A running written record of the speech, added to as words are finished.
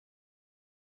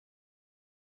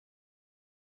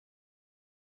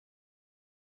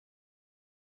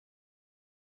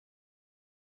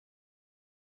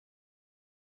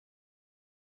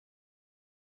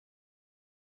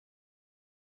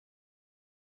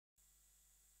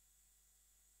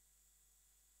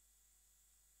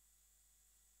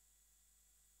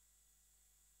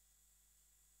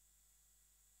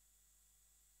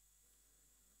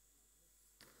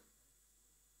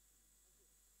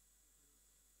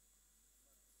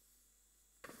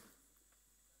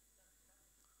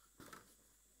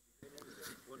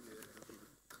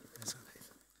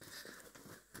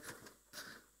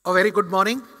A very good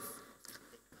morning.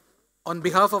 On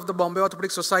behalf of the Bombay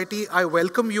Orthopaedic Society, I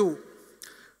welcome you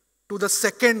to the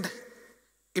second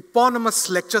eponymous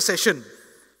lecture session,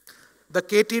 the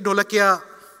Dholakia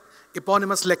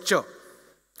Eponymous lecture.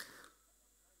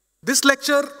 This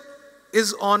lecture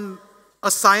is on a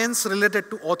science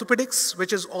related to orthopedics,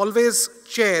 which is always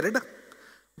chaired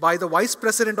by the Vice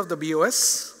President of the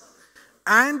BOS,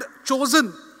 and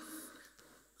chosen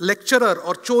lecturer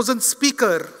or chosen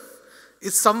speaker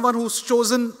is someone who's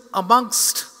chosen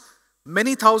amongst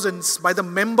many thousands by the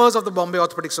members of the Bombay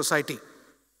Orthopaedic Society.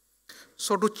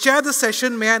 So to chair the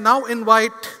session, may I now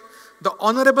invite the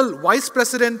Honorable Vice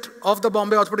President of the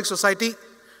Bombay Orthopaedic Society,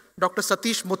 Dr.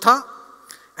 Satish Mutha,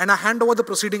 and I hand over the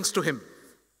proceedings to him.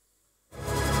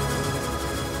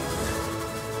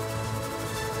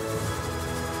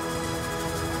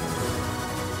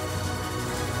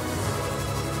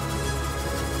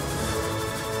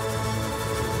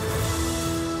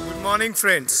 Good morning,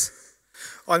 friends.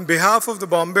 On behalf of the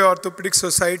Bombay Orthopaedic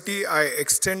Society, I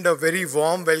extend a very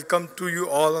warm welcome to you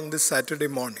all on this Saturday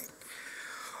morning.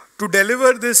 To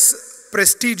deliver this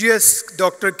prestigious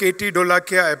Dr.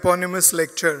 Dholakia Eponymous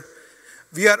lecture,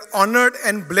 we are honored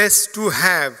and blessed to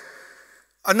have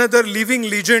another living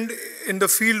legend in the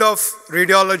field of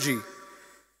radiology,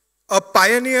 a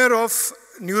pioneer of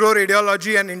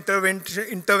neuroradiology and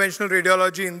interventional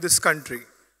radiology in this country.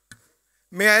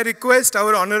 May I request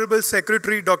our Honorable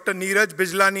Secretary, Dr. Neeraj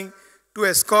Bijlani, to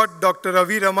escort Dr.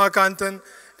 Ravi Ramakantan,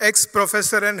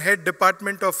 ex-professor and head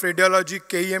Department of Radiology,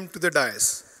 KEM, to the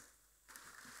dais.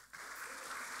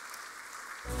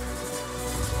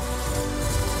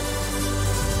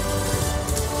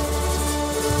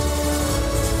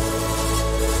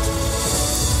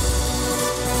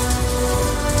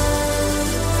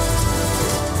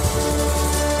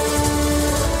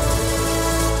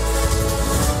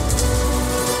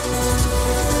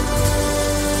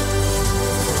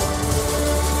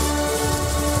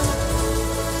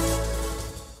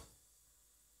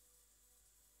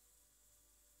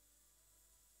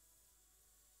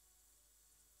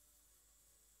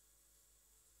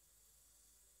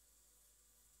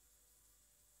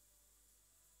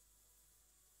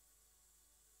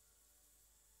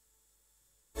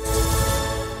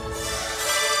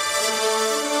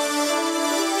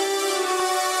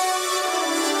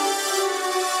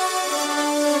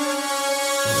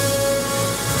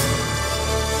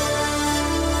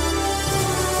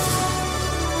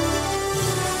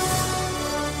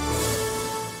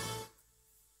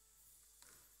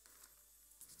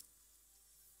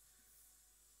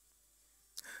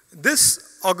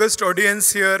 This august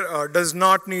audience here does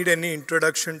not need any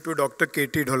introduction to Dr.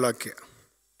 Dholakia.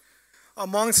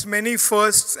 Amongst many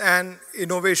firsts and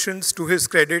innovations to his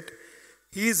credit,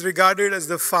 he is regarded as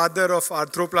the father of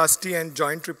arthroplasty and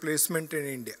joint replacement in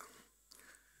India.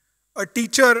 A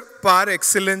teacher par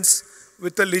excellence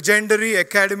with a legendary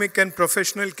academic and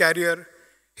professional career,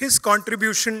 his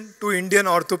contribution to Indian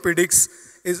orthopedics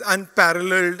is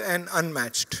unparalleled and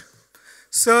unmatched.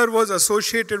 Sir was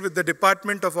associated with the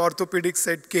Department of Orthopedics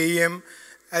at KEM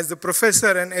as the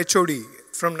professor and HOD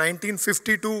from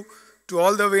 1952 to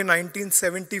all the way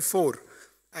 1974.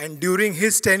 And during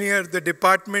his tenure, the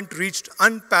department reached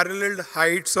unparalleled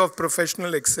heights of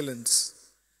professional excellence.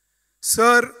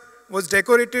 Sir was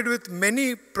decorated with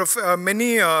many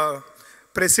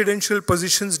presidential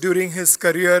positions during his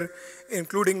career,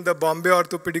 including the Bombay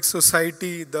Orthopaedic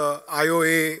Society, the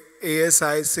IOA,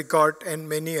 ASI, SICOT, and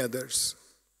many others.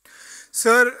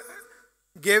 Sir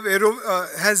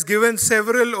has given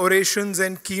several orations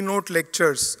and keynote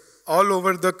lectures all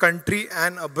over the country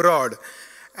and abroad,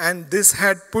 and this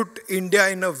had put India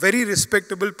in a very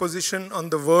respectable position on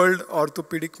the world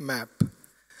orthopedic map.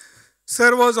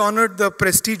 Sir was honored the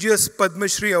prestigious Padma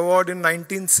Shri Award in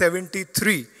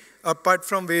 1973, apart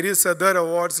from various other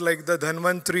awards like the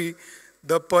Dhanvantri,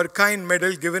 the Perkine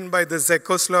Medal given by the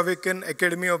Czechoslovakian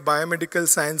Academy of Biomedical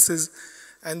Sciences,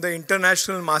 and the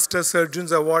International Master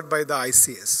Surgeons Award by the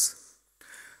ICS.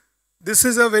 This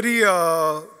is a very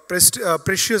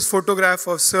precious photograph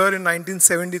of Sir in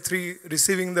 1973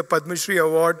 receiving the Padma Shri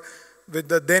Award with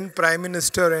the then Prime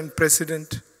Minister and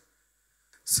President.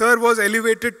 Sir was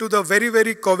elevated to the very,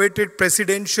 very coveted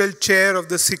presidential chair of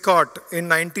the SICOT in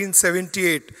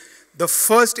 1978, the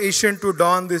first Asian to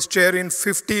don this chair in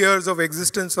 50 years of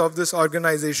existence of this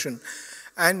organization.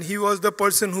 And he was the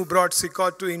person who brought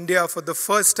SICOT to India for the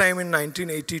first time in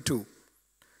 1982.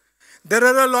 There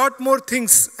are a lot more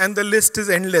things and the list is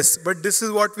endless, but this is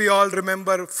what we all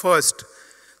remember first.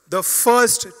 The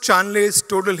first Chanley's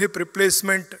total hip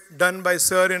replacement done by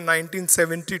Sir in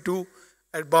 1972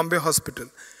 at Bombay Hospital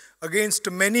against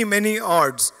many, many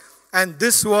odds. And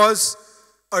this was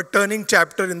a turning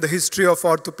chapter in the history of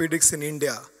orthopedics in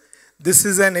India. This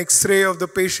is an X-ray of the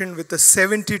patient with a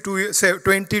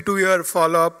 22-year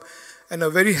follow-up and a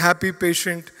very happy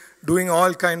patient doing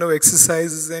all kind of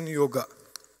exercises and yoga.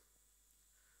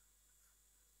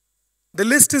 The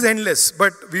list is endless,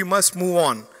 but we must move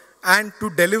on. And to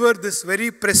deliver this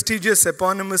very prestigious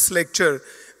eponymous lecture,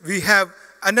 we have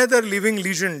another living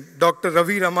legend, Dr.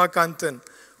 Ravi Ramakantan,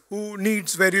 who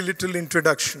needs very little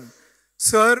introduction.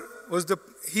 Sir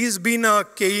he's been a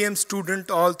KEM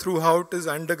student all throughout his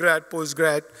undergrad,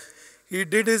 postgrad. He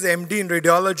did his MD in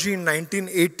radiology in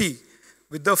 1980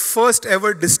 with the first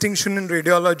ever distinction in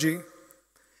radiology.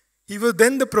 He was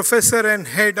then the professor and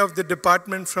head of the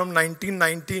department from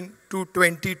 1919 to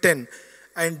 2010.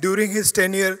 And during his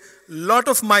tenure, a lot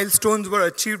of milestones were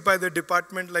achieved by the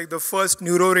department, like the first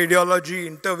neuroradiology,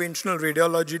 interventional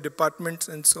radiology departments,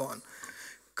 and so on.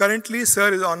 Currently,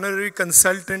 sir is honorary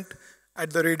consultant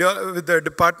at with the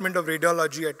Department of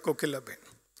Radiology at Kokilabhen.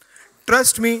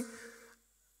 Trust me,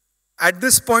 at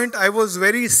this point, I was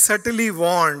very subtly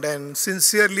warned and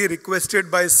sincerely requested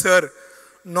by sir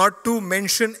not to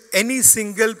mention any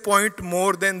single point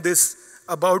more than this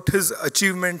about his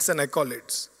achievements and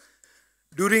accolades.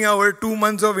 During our 2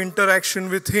 months of interaction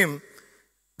with him,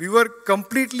 we were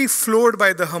completely floored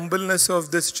by the humbleness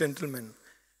of this gentleman.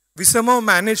 We somehow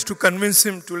managed to convince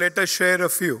him to let us share a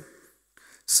few.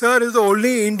 Sir is the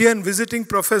only Indian visiting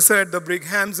professor at the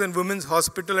Brigham's and Women's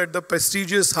Hospital at the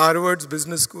prestigious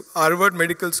Harvard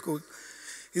Medical School.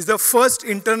 He's the first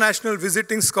international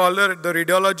visiting scholar at the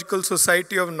Radiological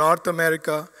Society of North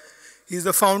America. He's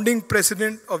the founding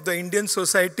president of the Indian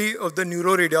Society of the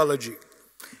Neuroradiology.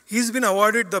 He's been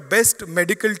awarded the Best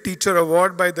Medical Teacher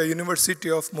Award by the University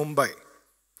of Mumbai.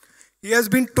 He has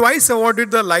been twice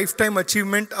awarded the Lifetime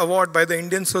Achievement Award by the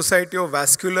Indian Society of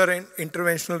Vascular and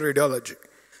Interventional Radiology.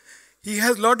 He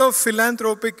has a lot of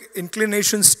philanthropic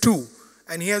inclinations too,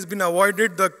 and he has been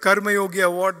awarded the Karma Yogi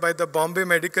Award by the Bombay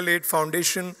Medical Aid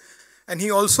Foundation, and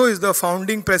he also is the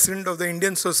founding president of the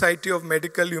Indian Society of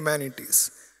Medical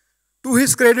Humanities. To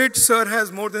his credit, sir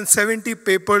has more than 70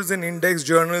 papers in index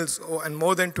journals and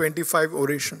more than 25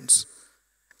 orations.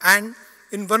 And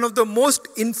in one of the most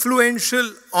influential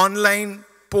online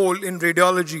poll in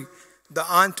radiology, the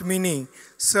Aunt Mini,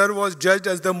 sir was judged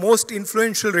as the most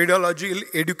influential radiology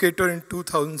educator in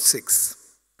 2006.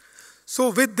 So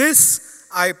with this,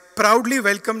 I proudly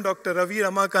welcome Dr. Ravi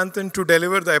Ramakantan to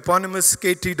deliver the eponymous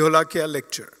KT Dholakia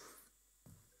lecture.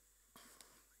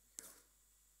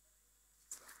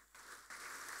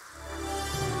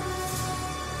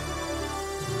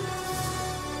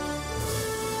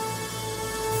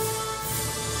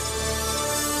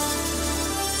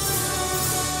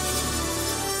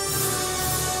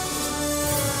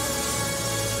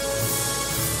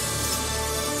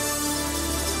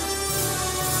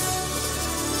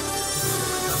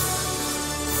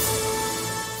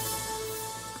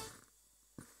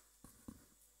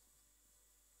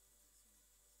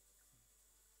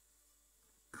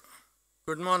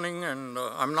 Good morning, and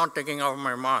I'm not taking off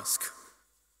my mask.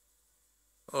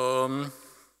 Wearing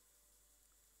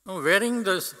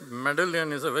this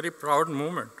medallion is a very proud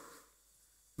moment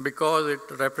because it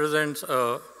represents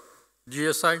a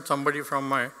GSI, somebody from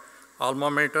my alma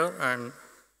mater, and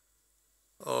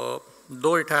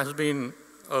though it has been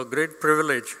a great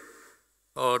privilege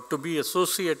to be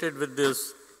associated with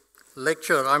this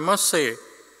lecture, I must say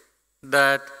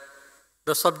that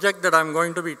the subject that I'm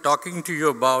going to be talking to you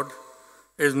about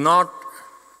is not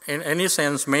in any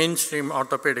sense mainstream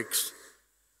orthopedics,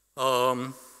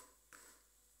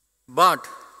 but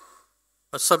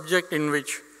a subject in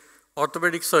which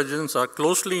orthopedic surgeons are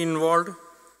closely involved,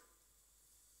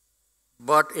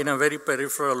 but in a very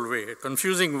peripheral way.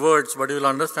 Confusing words, but you will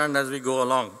understand as we go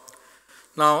along.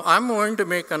 Now, I'm going to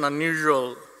make an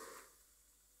unusual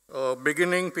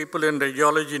beginning. People in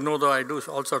radiology know that I do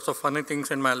all sorts of funny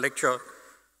things in my lecture.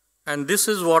 And this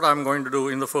is what I'm going to do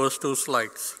in the first 2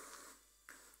 slides.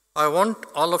 I want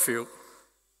all of you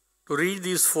to read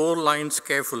these 4 lines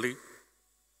carefully.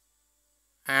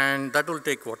 And that will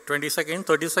take, what, 20 seconds,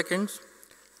 30 seconds?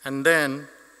 And then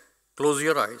close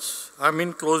your eyes. I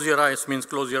mean, close your eyes means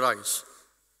close your eyes.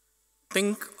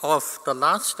 Think of the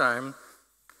last time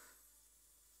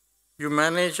you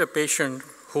managed a patient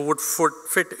who would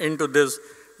fit into this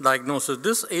diagnosis.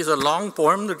 This is a long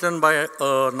poem written by a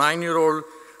 9-year-old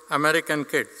American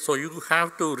kid. So you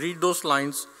have to read those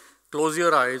lines, close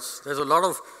your eyes. There's a lot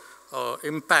of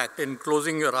impact in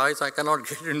closing your eyes. I cannot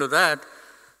get into that.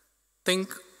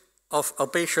 Think of a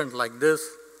patient like this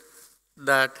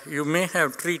that you may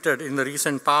have treated in the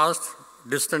recent past,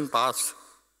 distant past,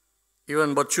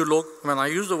 Even Bachulok, when I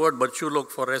use the word Bachulok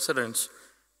for residents,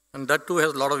 and that too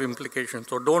has a lot of implications.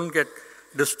 So don't get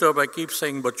disturbed. I keep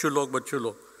saying Bachulok,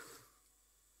 Bachulok.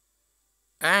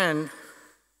 And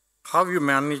how you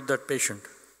manage that patient.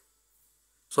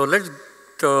 So let's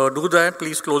do that.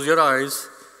 Please close your eyes.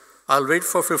 I'll wait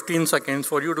for 15 seconds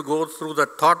for you to go through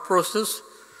that thought process.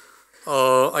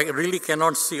 I really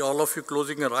cannot see all of you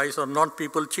closing your eyes. Or not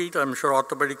people cheat. I'm sure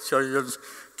orthopedic surgeons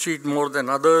cheat more than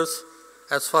others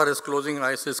as far as closing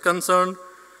eyes is concerned.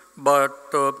 But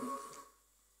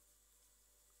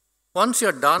once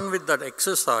you're done with that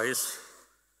exercise,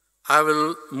 I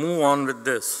will move on with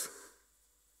this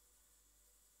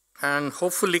and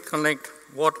hopefully connect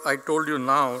what I told you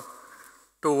now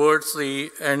towards the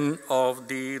end of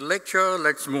the lecture.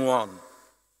 Let's move on.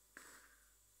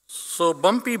 So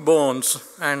bumpy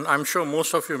bones, and I'm sure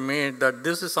most of you made that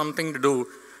this is something to do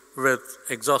with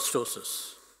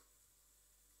exostosis.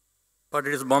 But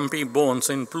it is bumpy bones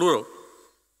in plural.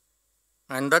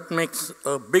 And that makes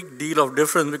a big deal of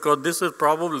difference because this is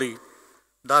probably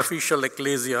diaphyseal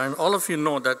ecclesia. And all of you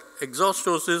know that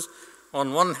exostosis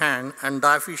on one hand and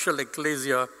diaphyseal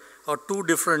ecclesia are two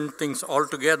different things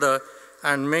altogether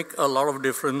and make a lot of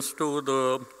difference to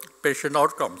the patient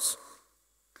outcomes.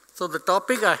 So the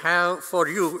topic I have for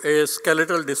you is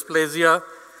skeletal dysplasia.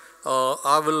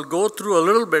 I will go through a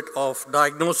little bit of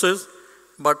diagnosis,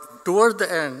 but towards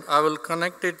the end, I will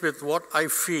connect it with what I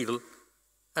feel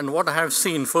and what I have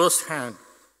seen firsthand,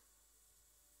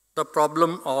 the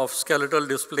problem of skeletal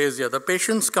dysplasia. The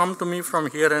patients come to me from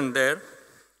here and there,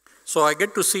 so I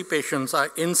get to see patients. I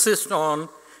insist on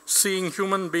seeing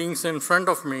human beings in front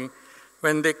of me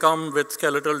when they come with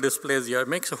skeletal dysplasia. It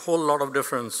makes a whole lot of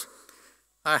difference.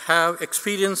 I have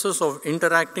experiences of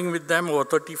interacting with them over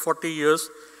 30, 40 years,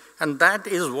 and that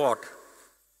is what,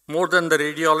 more than the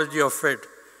radiology of it,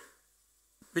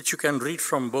 which you can read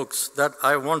from books, that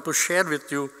I want to share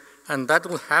with you, and that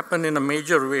will happen in a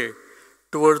major way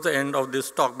towards the end of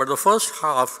this talk. But the first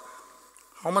half,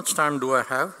 how much time do I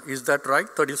have? Is that right,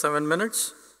 37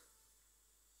 minutes?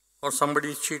 Or somebody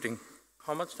is cheating?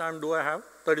 How much time do I have?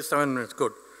 37 minutes,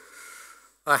 good.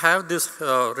 I have this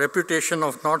reputation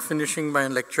of not finishing my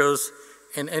lectures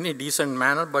in any decent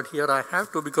manner, but here I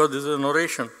have to because this is an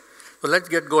oration. So let's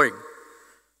get going.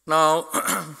 Now,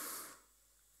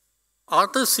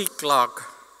 Arthur C. Clarke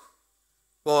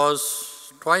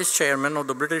was twice chairman of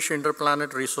the British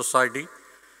Interplanetary Society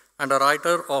and a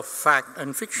writer of fact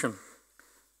and fiction.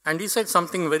 And he said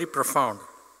something very profound.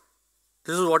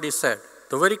 This is what he said.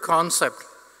 The very concept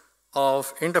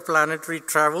of interplanetary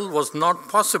travel was not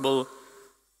possible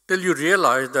till you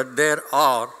realize that there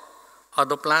are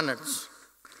other planets.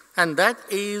 And that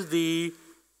is the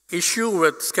issue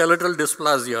with skeletal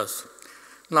dysplasias.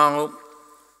 Now,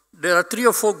 there are 3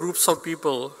 or 4 groups of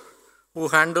people who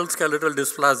handle skeletal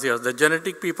dysplasias. The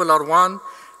genetic people are one,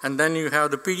 and then you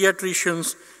have the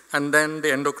pediatricians, and then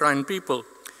the endocrine people.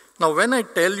 Now, when I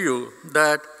tell you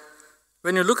that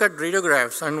when you look at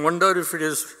radiographs and wonder if it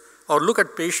is, or look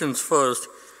at patients first,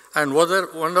 and wonder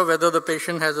whether the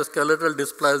patient has a skeletal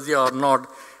dysplasia or not,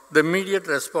 the immediate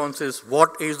response is,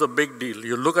 what is the big deal?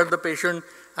 You look at the patient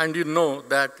and you know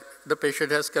that the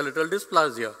patient has skeletal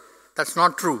dysplasia. That's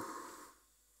not true.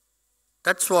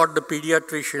 That's what the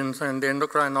pediatricians and the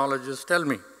endocrinologists tell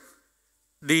me.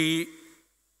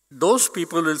 Those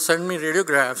people will send me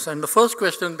radiographs, and the first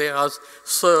question they ask,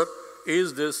 sir,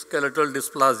 is this skeletal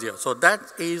dysplasia? So that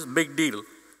is big deal.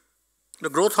 The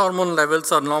growth hormone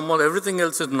levels are normal, everything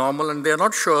else is normal, and they are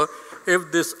not sure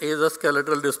if this is a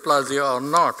skeletal dysplasia or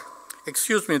not.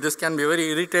 Excuse me, this can be very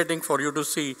irritating for you to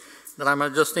see that I'm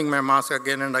adjusting my mask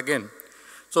again and again.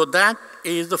 So that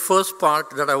is the first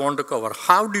part that I want to cover.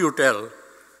 How do you tell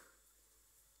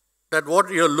that what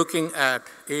you're looking at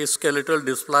is skeletal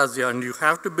dysplasia? And you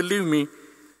have to believe me,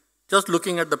 just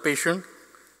looking at the patient,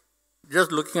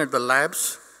 just looking at the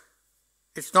labs,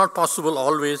 it's not possible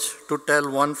always to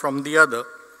tell one from the other.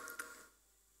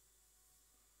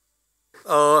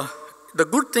 The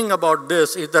good thing about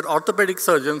this is that orthopedic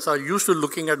surgeons are used to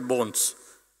looking at bones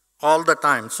all the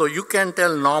time. So you can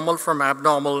tell normal from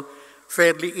abnormal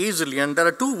fairly easily. And there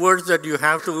are 2 words that you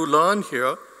have to learn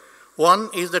here. One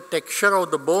is the texture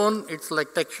of the bone. It's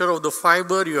like texture of the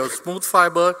fiber. You have smooth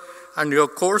fiber and you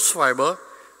have coarse fiber.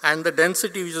 And the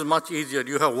density, which is much easier.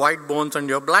 You have white bones and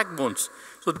you have black bones.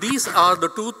 So these are the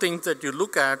 2 things that you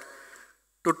look at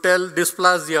to tell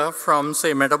dysplasia from,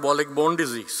 say, metabolic bone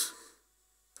disease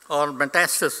or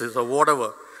metastasis or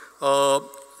whatever.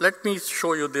 Let me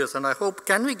show you this, and I hope,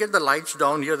 can we get the lights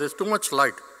down here? There's too much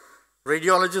light.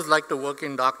 Radiologists like to work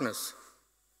in darkness.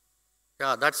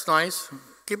 Yeah, that's nice.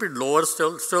 Keep it lower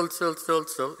still.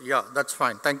 Yeah, that's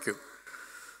fine. Thank you.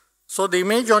 So the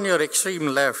image on your extreme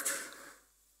left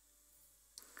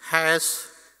has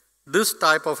this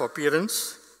type of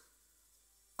appearance.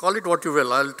 Call it what you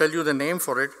will, I'll tell you the name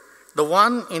for it. The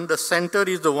one in the center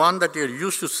is the one that you're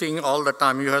used to seeing all the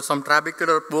time. You have some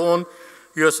trabecular bone,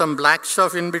 you have some black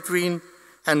stuff in between,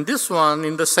 and this one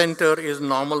in the center is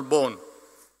normal bone.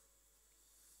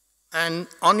 And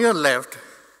on your left,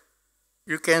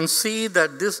 you can see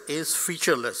that this is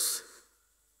featureless.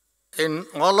 In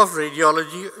all of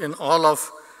radiology, in all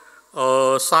of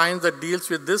science that deals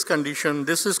with this condition,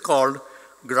 this is called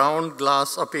ground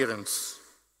glass appearance.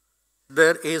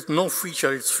 There is no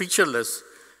feature, it's featureless.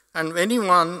 And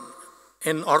anyone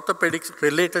in orthopedics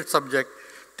related subject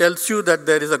tells you that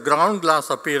there is a ground glass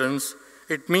appearance,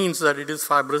 it means that it is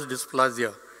fibrous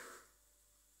dysplasia.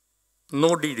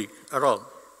 No DD at all.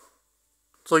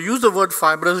 So use the word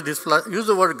fibrous dysplasia, use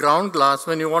the word ground glass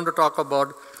when you want to talk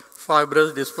about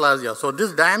fibrous dysplasia. So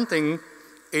this damn thing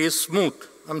is smooth.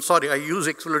 I'm sorry, I use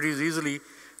expletives easily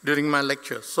during my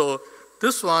lectures. So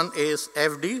this one is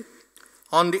FD.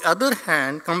 On the other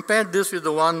hand, compare this with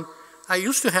the one, I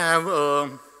used to have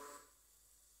a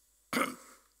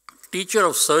teacher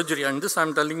of surgery, and this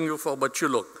I'm telling you for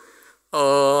Bachulok,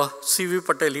 C.V.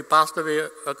 Patel. He passed away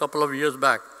a couple of years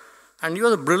back. And he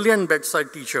was a brilliant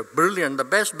bedside teacher, brilliant, the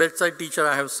best bedside teacher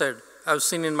I've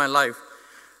seen in my life.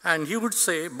 And he would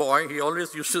say, boy, he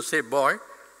always used to say, boy,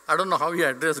 I don't know how he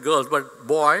addressed girls, but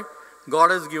boy, God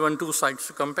has given two sides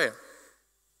to compare.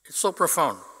 It's so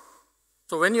profound.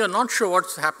 So when you're not sure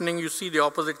what's happening, you see the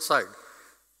opposite side.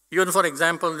 Even for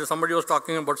example, somebody was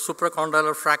talking about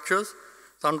supracondylar fractures.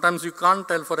 Sometimes you can't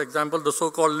tell, for example, the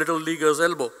so-called little leaguer's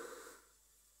elbow.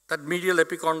 That medial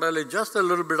epicondyle is just a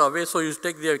little bit away, so you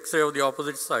take the X-ray of the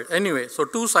opposite side. Anyway, so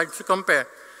two sides to compare.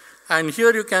 And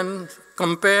here you can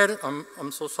compare,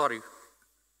 I'm so sorry.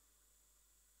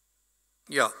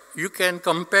 Yeah, you can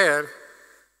compare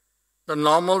the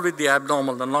normal with the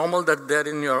abnormal, the normal that they're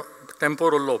in your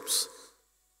temporal lobes.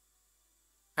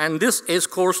 And this is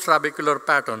coarse trabecular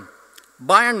pattern.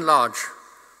 By and large,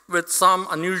 with some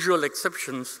unusual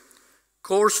exceptions,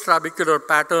 coarse trabecular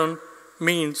pattern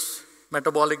means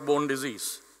metabolic bone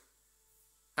disease.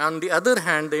 On the other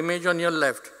hand, the image on your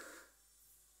left,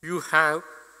 you have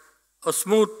a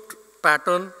smooth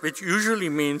pattern, which usually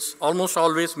means, almost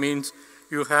always means,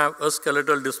 you have a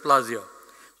skeletal dysplasia.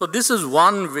 So this is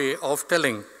one way of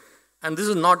telling. And this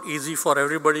is not easy for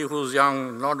everybody who's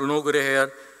young, no gray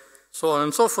hair, so on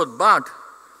and so forth. But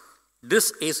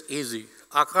this is easy.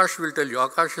 Akash will tell you,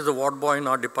 Akash is a ward boy in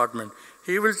our department.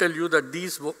 He will tell you that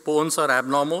these bones are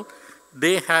abnormal.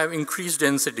 They have increased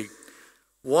density.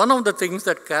 One of the things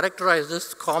that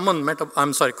characterizes common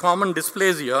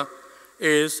dysplasia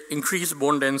is increased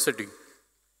bone density.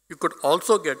 You could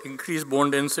also get increased bone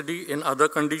density in other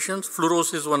conditions.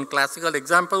 Fluorosis is one classical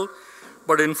example,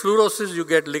 but in fluorosis you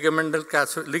get ligament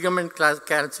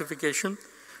calcification,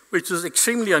 which is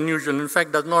extremely unusual. In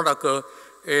fact, does not occur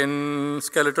in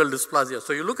skeletal dysplasia.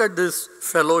 So you look at this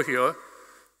fellow here,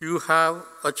 you have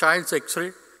a child's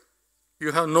X-ray,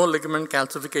 you have no ligament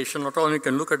calcification at all. You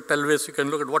can look at pelvis, you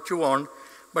can look at what you want,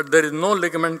 but there is no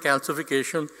ligament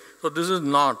calcification, so this is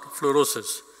not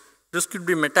fluorosis. This could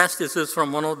be metastasis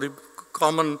from one of the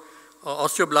common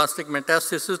osteoblastic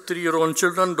metastasis. 3-year-old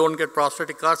children don't get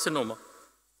prostatic carcinoma.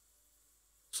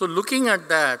 So looking at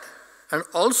that, and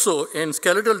also in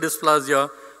skeletal dysplasia,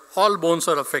 all bones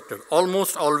are affected.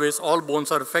 Almost always all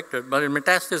bones are affected, but in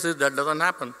metastasis that doesn't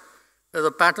happen. There's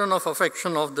a pattern of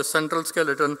affection of the central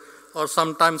skeleton or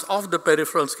sometimes of the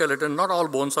peripheral skeleton. Not all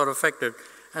bones are affected,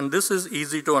 and this is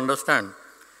easy to understand.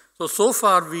 So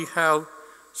far we have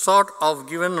sort of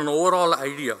given an overall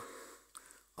idea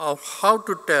of how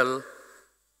to tell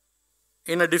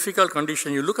in a difficult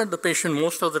condition. You look at the patient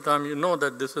most of the time, you know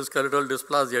that this is skeletal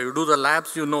dysplasia. You do the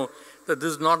labs, you know that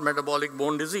this is not metabolic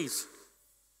bone disease.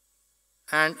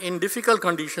 And in difficult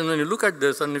conditions, when you look at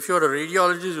this, and if you're a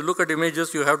radiologist, you look at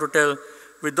images, you have to tell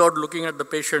without looking at the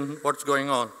patient what's going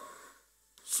on.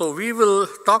 So we will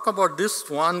talk about this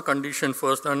one condition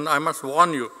first, and I must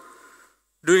warn you,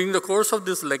 during the course of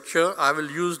this lecture, I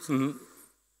will use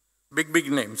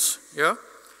big names, yeah?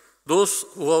 Those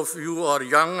of you who are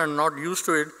young and not used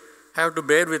to it have to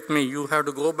bear with me. You have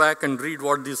to go back and read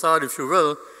what these are, if you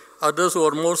will. Others who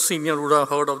are more senior would have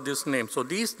heard of this name. So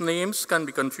these names can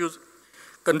be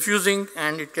confusing,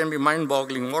 and it can be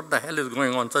mind-boggling. What the hell is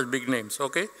going on, such big names,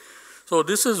 okay? So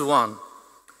this is one.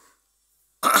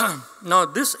 Now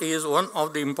this is one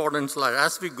of the important slides.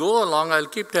 As we go along, I'll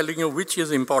keep telling you which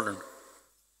is important.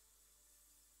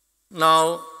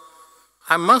 Now,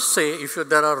 I must say, if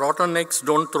there are rotten eggs,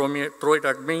 don't throw it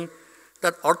at me,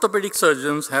 that orthopedic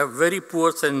surgeons have very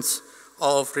poor sense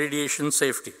of radiation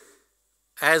safety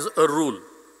as a rule.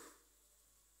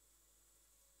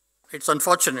 It's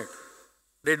unfortunate.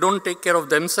 They don't take care of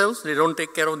themselves, they don't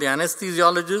take care of the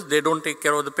anesthesiologist, they don't take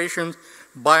care of the patients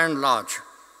by and large.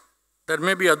 There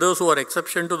may be others who are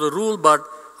exception to the rule, but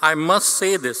I must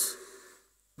say this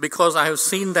because I have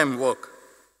seen them work.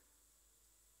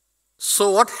 So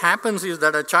what happens is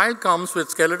that a child comes with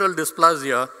skeletal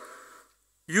dysplasia,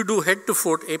 you do head to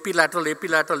foot, epilateral,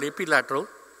 epilateral, epilateral.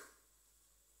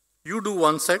 You do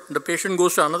one set, the patient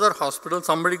goes to another hospital,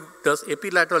 somebody does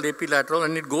epilateral, epilateral,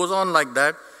 and it goes on like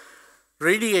that.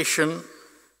 Radiation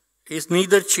is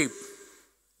neither cheap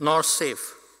nor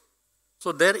safe.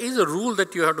 So there is a rule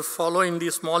that you have to follow in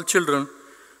these small children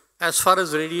as far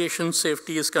as radiation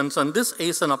safety is concerned. This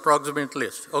is an approximate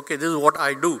list. Okay, this is what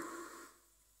I do.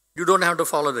 You don't have to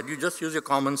follow that. You just use your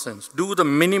common sense. Do the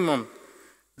minimum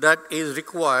that is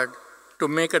required to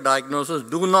make a diagnosis.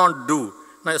 Do not do.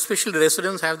 Now, especially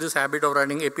residents have this habit of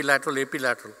writing epilateral,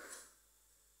 epilateral.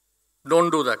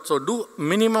 Don't do that. So do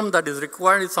minimum that is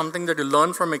required is something that you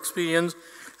learn from experience.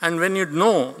 And when you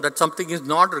know that something is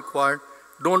not required,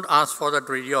 don't ask for that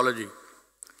radiology.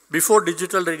 Before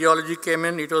digital radiology came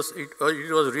in, it was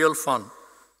real fun.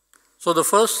 So the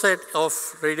first set of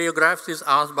radiographs is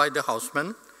asked by the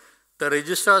houseman. The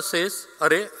registrar says,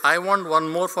 "Arey, I want one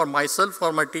more for myself,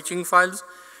 for my teaching files."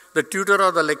 The tutor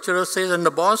or the lecturer says, and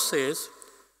the boss says,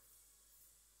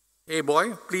 "Hey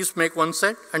boy, please make one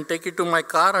set and take it to my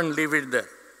car and leave it there."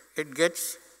 It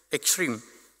gets extreme.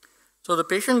 So the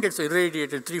patient gets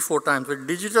irradiated 3-4 times. With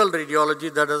digital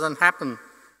radiology, that doesn't happen.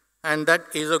 And that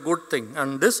is a good thing.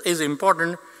 And this is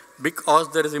important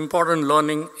because there is important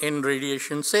learning in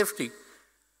radiation safety.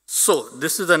 So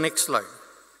this is the next slide.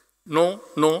 No,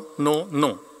 no, no,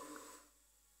 no.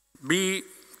 Be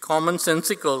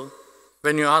commonsensical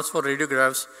when you ask for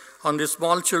radiographs on the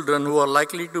small children who are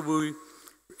likely to be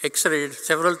X-rayed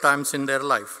several times in their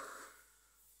life.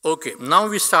 Okay, now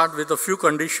we start with a few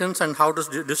conditions and how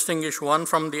to distinguish one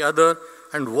from the other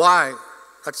and why.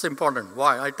 That's important.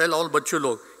 Why? I tell all bachu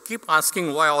log, keep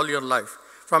asking why all your life.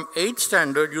 From 8th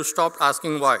standard, you stopped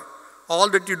asking why. All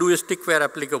that you do is tick where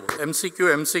applicable. MCQ,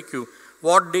 MCQ.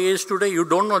 What day is today? You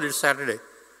don't know it's Saturday.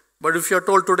 But if you're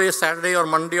told today is Saturday or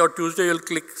Monday or Tuesday, you'll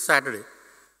click Saturday.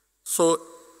 So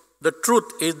the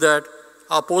truth is that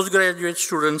our postgraduate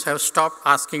students have stopped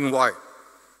asking why.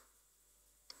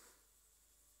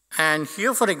 And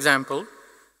here, for example,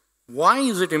 why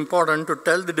is it important to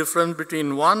tell the difference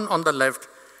between one on the left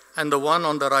and the one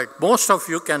on the right? Most of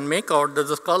you can make out that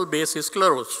the skull base is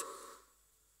sclerosed.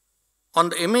 On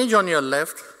the image on your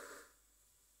left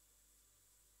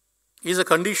is a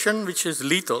condition which is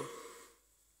lethal.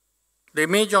 The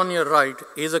image on your right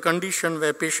is a condition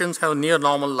where patients have near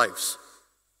normal lives.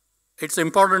 It's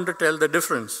important to tell the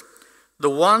difference. The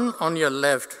one on your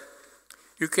left,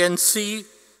 you can see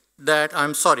that,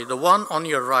 the one on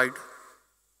your right,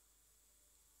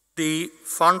 the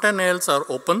fontanelles are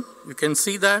open. You can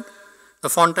see that. The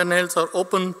fontanelles are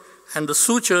open and the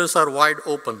sutures are wide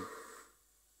open.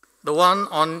 The one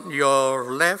on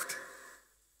your left,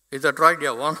 is that right?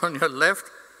 Yeah, one on your left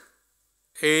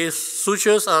is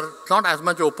sutures are not as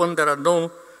much open. There are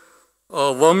no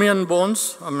Wormian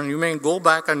bones. You may go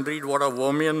back and read what are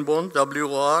Wormian bones,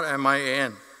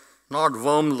 W-O-R-M-I-A-N. Not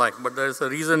worm-like, but there is a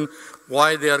reason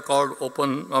why they are called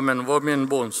Wormian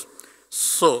bones.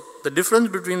 So the difference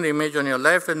between the image on your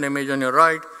left and the image on your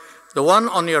right, the one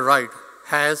on your right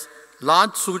has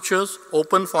large sutures,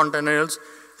 open fontanelles,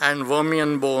 and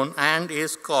Wormian bone, and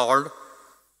is called,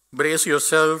 brace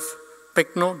yourself,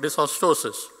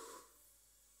 pycnodysostoses.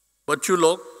 But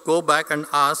you go back and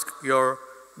ask your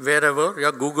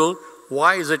Google,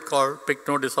 why is it called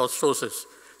pycnodysostoses?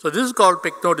 So this is called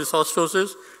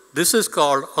pycnodysostoses. This is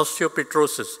called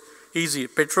osteopetrosis. Easy.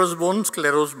 Petrous bone,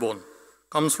 sclerosed bone.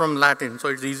 Comes from Latin, so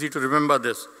it's easy to remember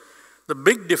this. The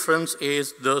big difference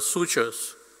is the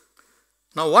sutures.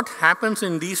 Now what happens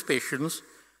in these patients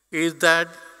is that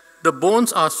the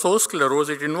bones are so sclerosed,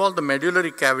 it involves the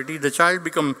medullary cavity, the child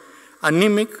becomes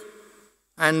anemic,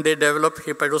 and they develop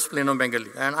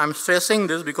hepatosplenomegaly. And I'm stressing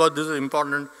this because this is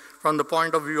important from the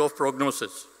point of view of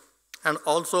prognosis and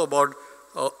also about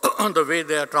the way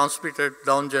they are transmitted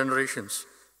down generations.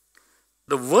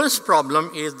 The worst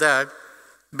problem is that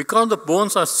because the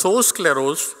bones are so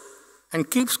sclerosed and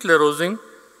keep sclerosing,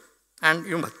 and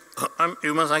you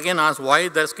must again ask why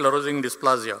there's sclerosing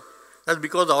dysplasia. That's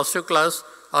because the osteoclasts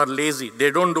are lazy.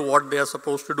 They don't do what they are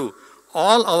supposed to do.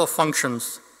 All our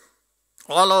functions,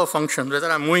 whether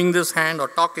I'm moving this hand or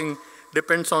talking,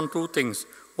 depends on two things.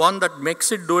 One that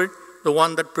makes it do it, the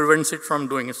one that prevents it from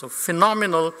doing it. So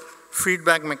phenomenal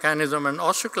feedback mechanism, and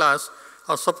osteoclasts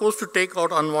are supposed to take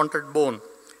out unwanted bone.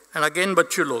 And again,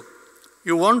 bachche log,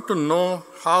 you want to know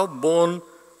how bone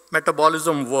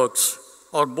metabolism works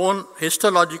or bone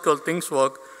histological things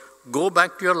work, go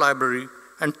back to your library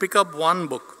and pick up one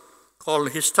book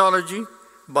called Histology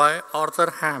by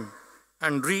Arthur Ham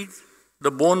and read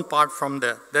the bone part from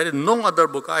there. There is no other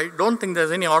book. I don't think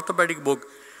there's any orthopedic book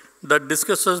that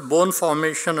discusses bone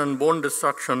formation and bone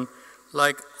destruction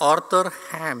like Arthur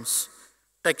Ham's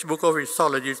textbook of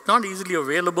histology. It's not easily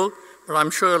available, but I'm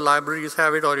sure your libraries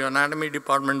have it or your anatomy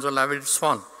departments will have it. It's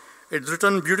fun. It's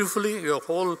written beautifully. Your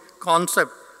whole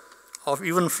concept of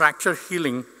even fracture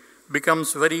healing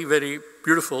becomes very, very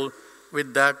beautiful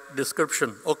with that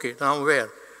description. Okay, now where?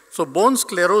 So bone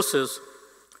sclerosis,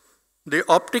 the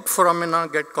optic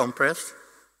foramina get compressed.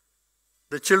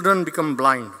 The children become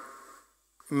blind.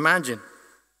 Imagine.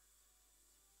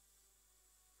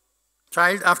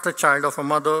 Child after child of a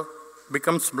mother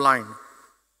becomes blind.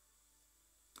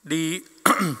 The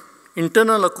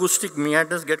internal acoustic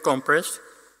meatus get compressed.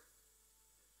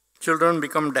 Children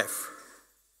become deaf.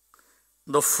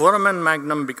 The foramen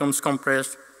magnum becomes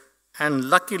compressed, and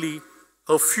luckily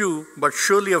a few, but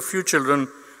surely a few children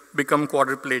become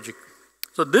quadriplegic.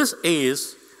 So this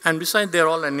is, and besides they're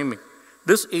all anemic,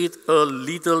 this is a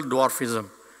lethal dwarfism.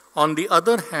 On the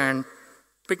other hand,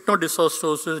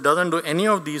 pycnodysostoses doesn't do any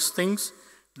of these things.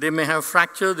 They may have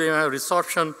fracture, they may have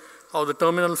resorption of the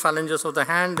terminal phalanges of the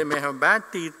hand, they may have bad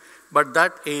teeth, but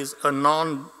that is a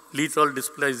non-lethal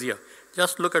dysplasia.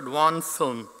 Just look at one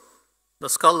film, the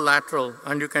skull lateral,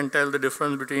 and you can tell the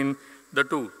difference between the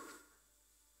two.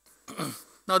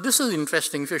 Now this is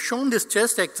interesting. If you're shown this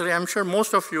chest X-ray, I'm sure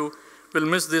most of you will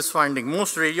miss this finding.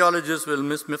 Most radiologists will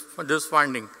miss this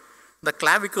finding. The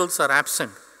clavicles are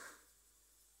absent.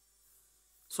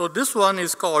 So this one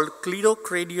is called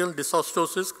cledocranial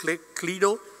dysostosis.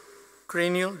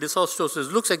 Cledocranial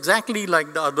dysostosis looks exactly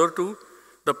like the other two.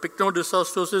 The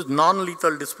pycnodysostosis,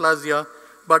 non-lethal dysplasia,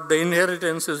 but the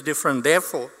inheritance is different.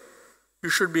 Therefore, you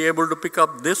should be able to pick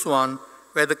up this one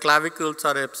where the clavicles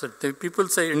are absent. The people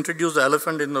say introduce the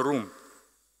elephant in the room.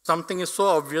 Something is so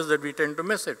obvious that we tend to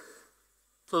miss it.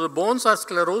 So the bones are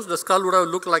sclerosed, the skull would have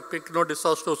looked like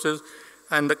pycnodysostosis,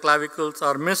 and the clavicles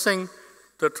are missing.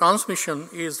 The transmission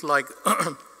is like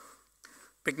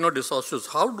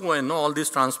pycnodysostosis. How do I know all this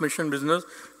transmission business?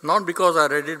 Not because I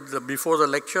read it before the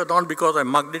lecture, not because I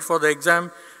mugged it for the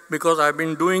exam, because I've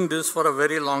been doing this for a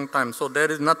very long time. So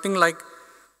there is nothing like,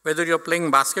 whether you're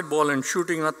playing basketball and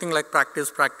shooting, nothing like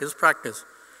practice, practice, practice.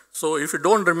 So if you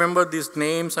don't remember these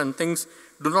names and things,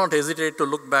 do not hesitate to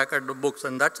look back at the books,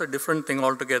 and that's a different thing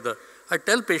altogether. I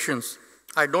tell patients,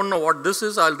 I don't know what this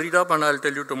is, I'll read up and I'll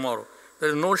tell you tomorrow. There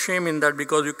is no shame in that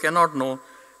because you cannot know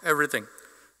everything.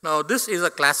 Now this is a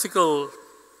classical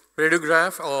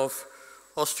radiograph of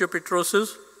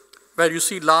osteopetrosis, where you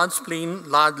see large spleen,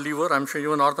 large liver. I'm sure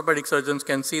even orthopedic surgeons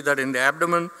can see that in the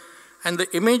abdomen. And the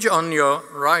image on your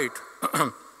right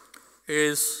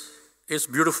is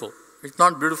beautiful. It's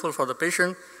not beautiful for the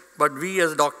patient, but we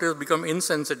as doctors become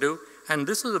insensitive. And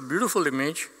this is a beautiful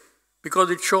image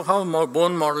because it shows how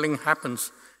bone modeling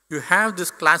happens. You have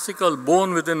this classical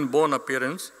bone within bone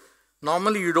appearance.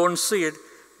 Normally you don't see it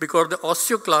because the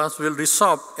osteoclast will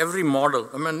resorb every model.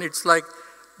 I mean, it's like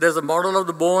there's a model of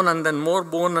the bone and then more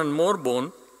bone and more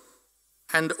bone,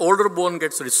 and the older bone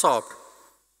gets resorbed.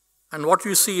 And what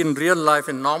you see in real life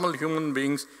in normal human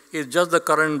beings is just the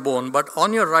current bone. But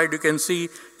on your right, you can see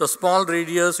the small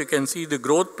radius, you can see the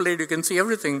growth plate, you can see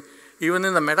everything. Even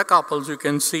in the metacarpals, you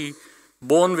can see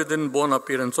bone within bone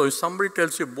appearance. So if somebody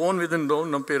tells you bone within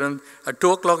bone appearance, at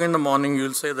 2 o'clock in the morning,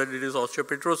 you'll say that it is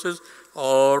osteopetrosis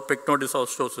or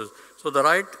pycnodysostosis. So the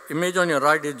right image on your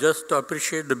right is just to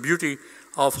appreciate the beauty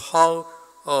of how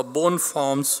bone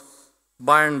forms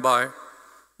by and by,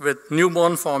 with new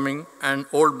bone forming and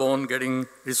old bone getting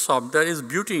resorbed. There is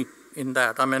beauty in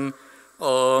that. I mean,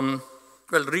 well,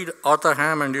 read Arthur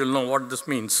Ham and you'll know what this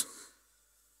means.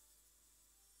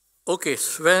 Okay,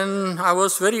 so when I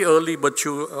was very early,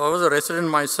 I was a resident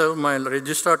myself, my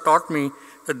registrar taught me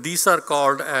that these are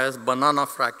called as banana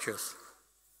fractures.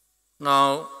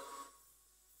 Now,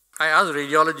 I asked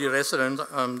radiology residents,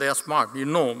 they are smart. You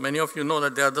know, many of you know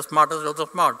that they are the smartest of the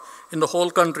smart. In the whole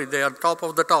country, they are top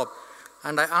of the top.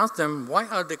 And I asked them, why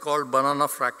are they called banana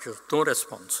fractures? No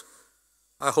response.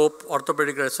 I hope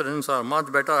orthopedic residents are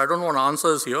much better. I don't want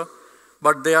answers here,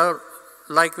 but they are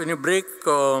like when you break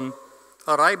a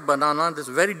ripe banana, it's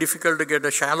very difficult to get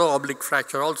a shallow oblique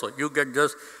fracture also. You get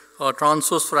just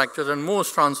transverse fractures, and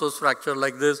most transverse fractures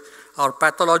like this are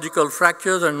pathological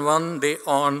fractures, and one they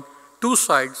on two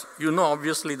sides, you know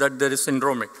obviously that there is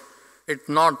syndromic. It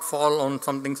not fall on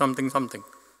something, something, something.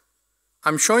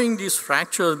 I'm showing these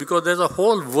fractures because there's a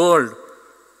whole world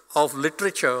of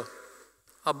literature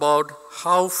about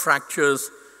how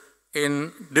fractures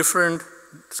in different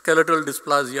skeletal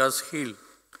dysplasias heal.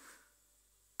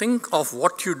 Think of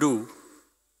what you do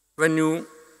when you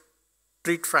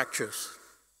treat fractures.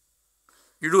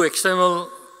 You do external,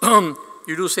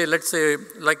 you do say, let's say,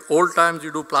 like old times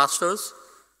you do plasters,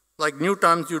 like new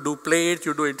times you do plates,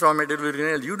 you do intramedullary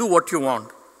nails, you do what you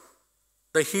want.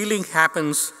 The healing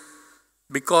happens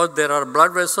because there are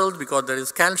blood vessels, because there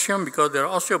is calcium, because there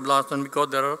are osteoblasts, and because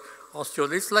there are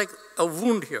osteolytes. It's like a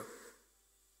wound here.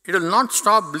 It will not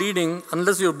stop bleeding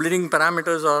unless your bleeding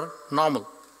parameters are normal.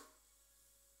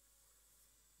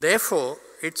 Therefore,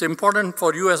 it's important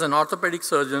for you as an orthopedic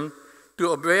surgeon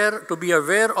to be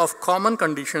aware of common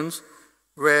conditions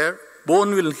where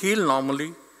bone will heal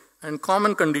normally and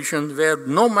common conditions where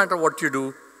no matter what you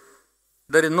do,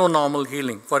 there is no normal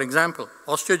healing. For example,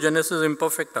 osteogenesis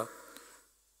imperfecta.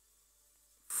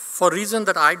 For reason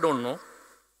that I don't know,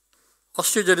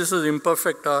 osteogenesis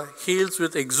imperfecta heals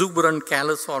with exuberant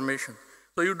callus formation.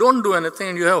 So you don't do anything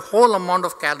and you have a whole amount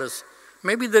of callus.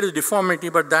 Maybe there is deformity,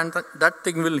 but that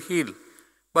thing will heal.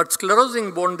 But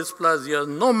sclerosing bone dysplasia,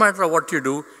 no matter what you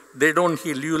do, they don't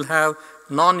heal. You will have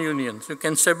non-unions. You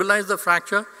can stabilize the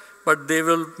fracture, but they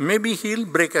will maybe heal,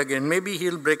 break again, maybe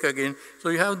heal, break again. So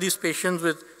you have these patients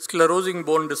with sclerosing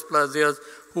bone dysplasias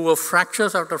who have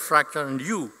fractures after fracture, and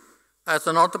you, as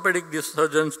an orthopedic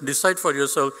surgeon, decide for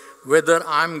yourself whether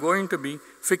I'm going to be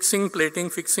fixing, plating,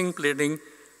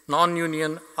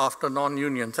 non-union after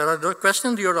non-union. There are the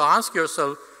questions you have to ask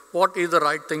yourself, what is the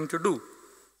right thing to do?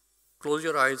 Close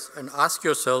your eyes and ask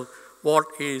yourself, what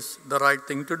is the right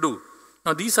thing to do?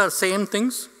 Now these are same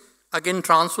things, again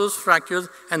transverse fractures,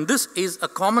 and this is a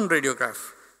common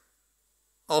radiograph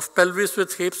of pelvis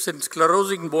with hips and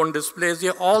sclerosing bone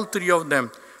dysplasia, all three of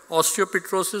them,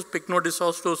 osteopetrosis,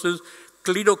 pycnodysaustosis,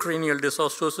 cleidocranial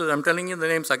dysostosis. I'm telling you the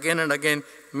names again and again,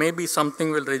 maybe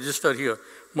something will register here.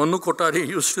 Manu Kotari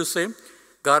used to say,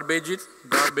 garbage in,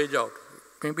 garbage out.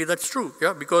 Maybe that's true,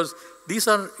 yeah, because these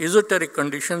are esoteric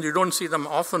conditions. You don't see them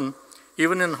often,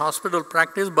 even in hospital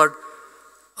practice, but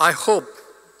I hope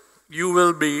you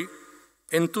will be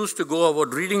enthused to go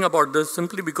about reading about this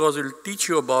simply because it will teach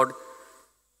you about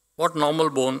what normal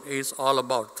bone is all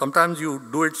about. Sometimes you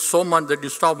do it so much that you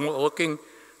stop working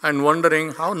and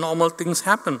wondering how normal things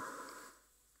happen.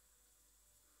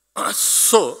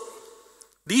 So,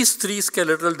 these three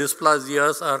skeletal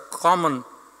dysplasias are common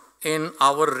in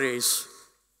our race.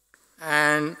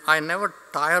 And I never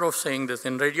tire of saying this.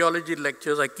 In radiology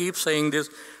lectures, I keep saying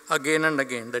this again and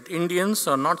again, that Indians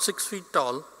are not 6 feet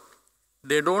tall,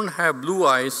 they don't have blue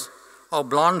eyes or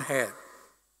blonde hair.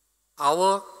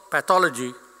 Our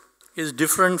pathology is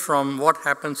different from what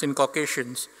happens in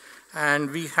Caucasians, and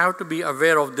we have to be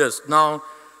aware of this. Now,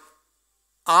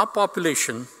 our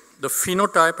population, the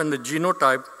phenotype and the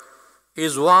genotype,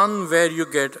 is one where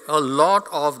you get a lot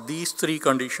of these three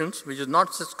conditions, which is not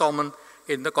as common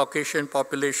in the Caucasian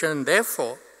population, and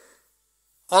therefore,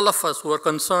 all of us who are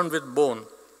concerned with bone,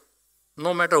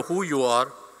 no matter who you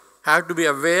are, have to be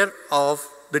aware of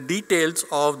the details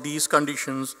of these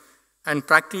conditions and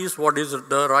practice what is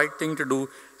the right thing to do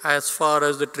as far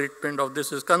as the treatment of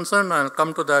this is concerned. I'll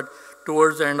come to that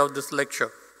towards the end of this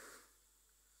lecture.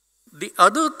 The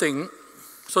other thing,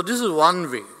 so this is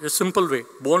one way, a simple way.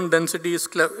 Bone density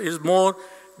is more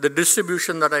the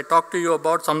distribution that I talked to you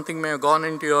about. Something may have gone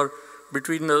into your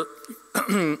between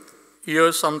the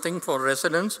ears, something for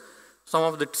residents. Some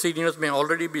of the seniors may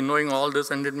already be knowing all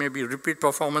this, and it may be repeat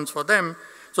performance for them.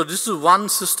 So this is one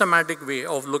systematic way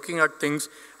of looking at things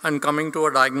and coming to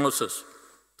a diagnosis.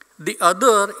 The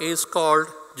other is called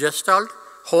Gestalt,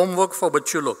 homework for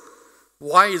Bachulok.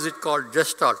 Why is it called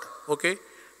Gestalt? Okay.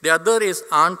 The other is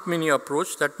Aunt Minnie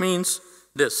approach. That means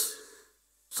this.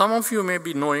 Some of you may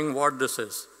be knowing what this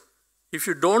is. If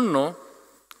you don't know,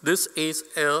 this is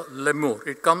a lemur.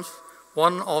 It comes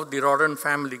one of the rodent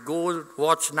family. Go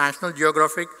watch National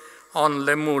Geographic on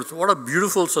lemurs. What a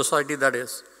beautiful society that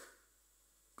is.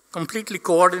 Completely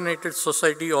coordinated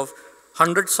society of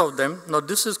hundreds of them. Now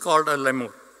this is called a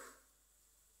lemur.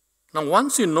 Now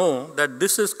once you know that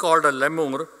this is called a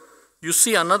lemur, you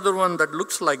see another one that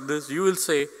looks like this, you will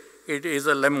say it is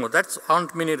a lemur. That's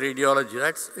Aunt Minnie radiology.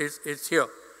 It's here.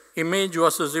 Image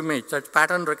versus image. That's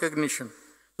pattern recognition.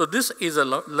 So this is a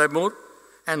lemur,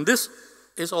 and this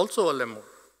is also a lemur.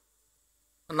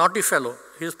 A naughty fellow.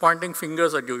 He's pointing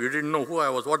fingers at you. You didn't know who I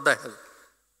was. What the hell?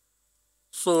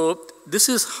 So this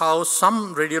is how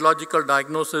some radiological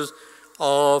diagnosis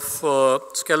of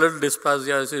skeletal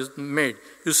dysplasia is made.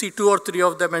 You see 2 or 3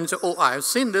 of them and say, oh, I have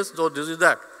seen this, so this is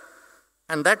that.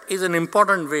 And that is an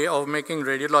important way of making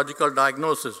radiological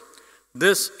diagnosis.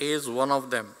 This is one of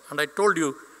them. And I told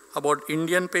you about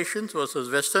Indian patients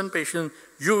versus Western patients.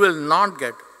 You will not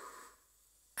get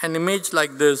an image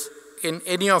like this in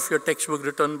any of your textbook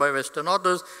written by Western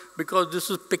authors because this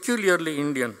is peculiarly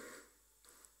Indian.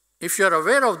 If you are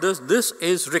aware of this, this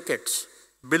is rickets.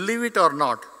 Believe it or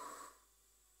not,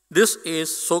 this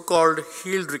is so-called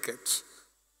healed rickets.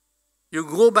 You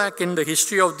go back in the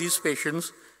history of these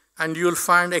patients and you will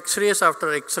find x-rays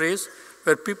after x-rays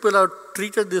where people have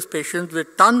treated these patients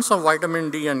with tons of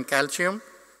vitamin D and calcium.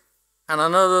 And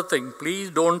another thing, please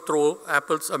don't throw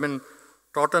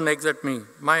rotten eggs at me.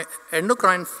 My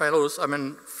endocrine fellows,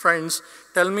 friends,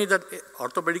 tell me that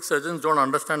orthopedic surgeons don't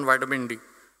understand vitamin D.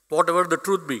 Whatever the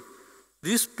truth be.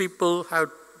 These people have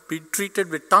been treated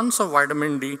with tons of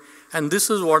vitamin D, and this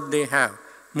is what they have.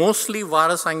 Mostly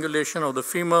varus angulation of the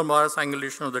femur, varus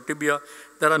angulation of the tibia.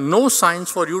 There are no signs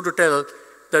for you to tell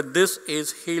that this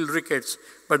is healed rickets,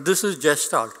 but this is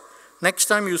gestalt. Next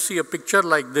time you see a picture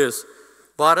like this,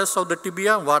 varus of the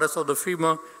tibia, varus of the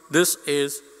femur, this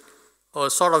is a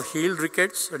sort of healed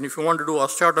rickets, and if you want to do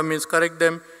osteotomies, correct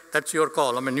them, that's your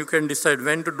call. You can decide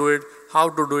when to do it, how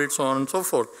to do it, so on and so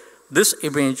forth. This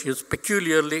image is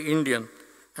peculiarly Indian,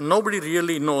 and nobody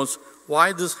really knows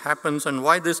why this happens and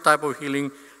why this type of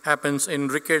healing happens in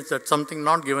rickets. That's something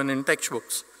not given in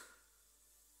textbooks.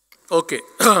 Okay,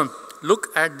 look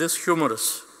at this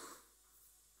humerus.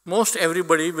 Most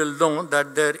everybody will know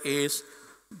that there is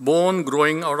bone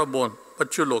growing out of bone,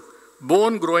 but you look.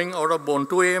 Bone growing out of bone,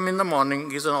 2 a.m. in the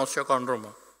morning is an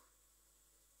osteochondroma.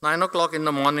 9 o'clock in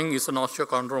the morning is an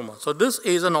osteochondroma. So this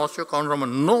is an osteochondroma,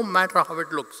 no matter how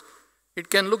it looks. It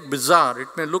can look bizarre, it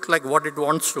may look like what it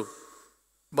wants to.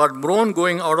 But bone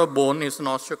going out of bone is an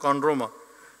osteochondroma.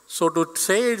 So to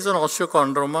say it's an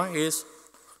osteochondroma is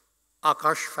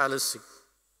Akash fallacy.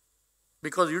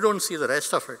 Because you don't see the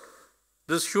rest of it.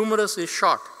 This humerus is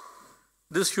short.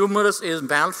 This humerus is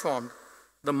malformed.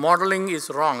 The modeling is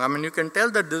wrong. You can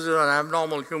tell that this is an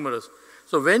abnormal humerus.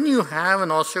 So when you have an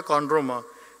osteochondroma,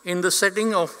 in the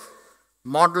setting of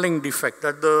modeling defect,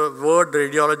 that the word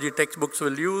radiology textbooks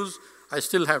will use, I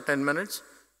still have 10 minutes,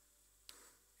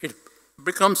 it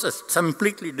becomes a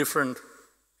completely different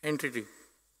entity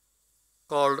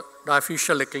called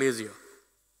diaphyseal eclasia.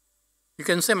 You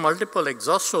can say multiple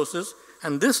exostosis,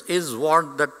 and this is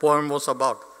what that poem was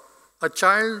about. A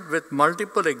child with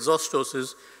multiple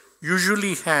exostosis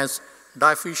usually has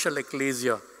diaphyseal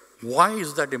eclasia. Why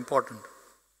is that important?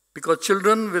 Because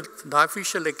children with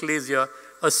diaphyseal eclasia,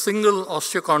 a single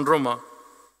osteochondroma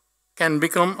can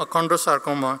become a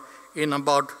chondrosarcoma in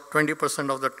about 20%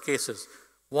 of the cases.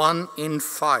 1 in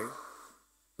 5.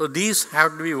 So these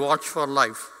have to be watched for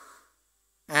life.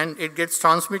 And it gets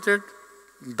transmitted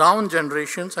down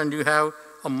generations, and you have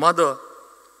a mother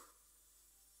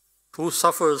who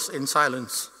suffers in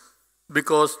silence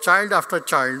because child after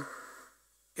child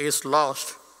is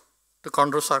lost to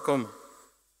chondrosarcoma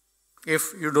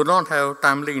if you do not have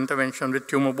timely intervention with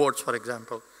tumor boards, for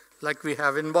example, like we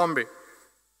have in Bombay.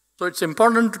 So it's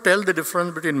important to tell the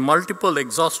difference between multiple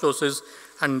exostosis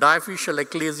and diaphyseal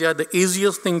eclasia, the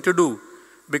easiest thing to do,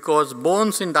 because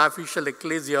bones in diaphyseal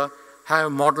eclasia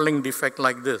have modeling defect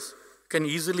like this. You can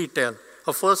easily tell.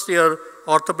 A first-year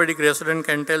orthopedic resident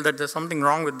can tell that there's something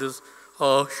wrong with this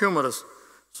humerus.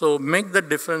 So make that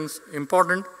difference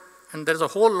important, and there's a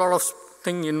whole lot of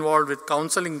thing involved with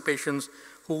counseling patients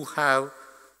who have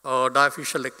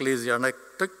diaphyseal eclasia. And I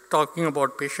took talking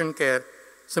about patient care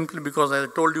simply because, as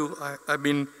I told you, I've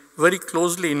been very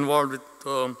closely involved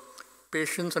with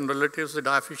patients and relatives with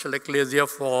diaphyseal eclasia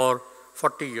for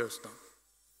 40 years now.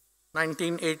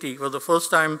 1980 was the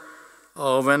first time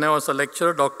when I was a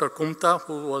lecturer, Dr. Kumta,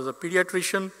 who was a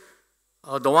pediatrician,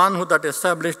 the one who that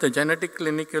established the genetic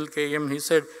clinical KM, he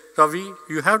said, Ravi,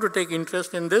 you have to take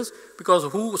interest in this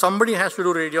because somebody has to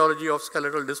do radiology of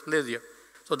skeletal dysplasia.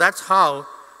 So that's how,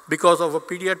 because of a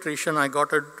pediatrician, I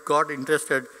got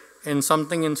interested in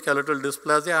something in skeletal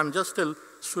dysplasia. I'm just still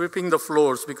sweeping the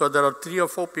floors because there are 3 or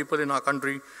 4 people in our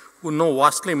country who know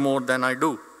vastly more than I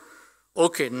do.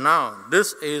 Okay, now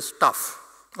this is tough.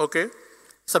 Okay,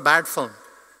 it's a bad film.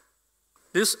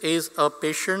 This is a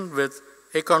patient with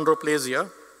achondroplasia.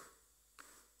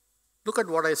 Look at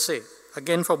what I say,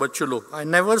 again for Bachulu. I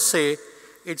never say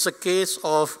it's a case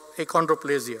of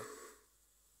achondroplasia.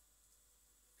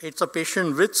 It's a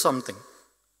patient with something.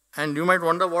 And you might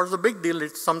wonder, what's the big deal?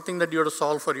 It's something that you have to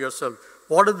solve for yourself.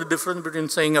 What is the difference between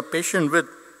saying a patient with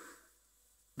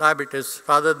diabetes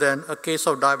rather than a case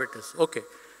of diabetes? Okay,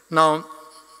 now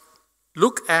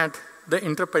look at the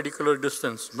interpedicular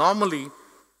distance. Normally,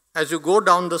 As you go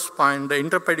down the spine, the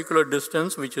interpedicular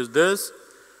distance, which is this,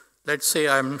 let's say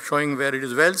I'm showing where it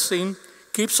is well seen,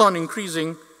 keeps on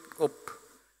increasing up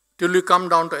till you come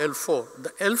down to L4. The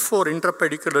L4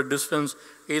 interpedicular distance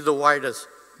is the widest.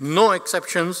 No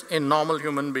exceptions in normal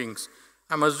human beings.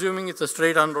 I'm assuming it's a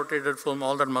straight unrotated film,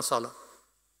 all that masala.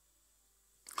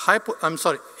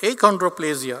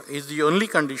 Achondroplasia is the only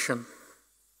condition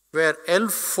where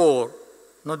L4,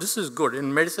 now this is good.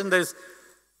 In medicine, there is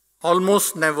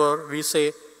almost never, we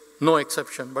say, no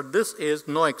exception. But this is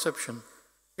no exception.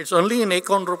 It's only in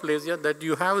achondroplasia that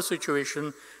you have a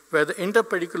situation where the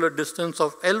interpedicular distance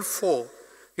of L4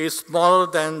 is smaller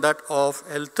than that of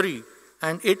L3.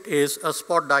 And it is a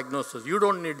spot diagnosis. You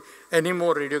don't need any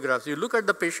more radiographs. You look at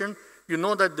the patient, you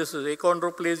know that this is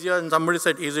achondroplasia, and somebody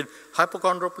said, is it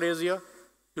hypochondroplasia?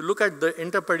 You look at the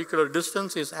interpedicular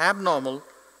distance is abnormal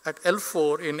at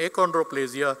L4 in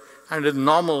achondroplasia and is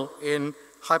normal in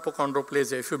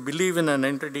hypochondroplasia, if you believe in an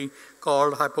entity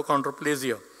called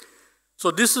hypochondroplasia.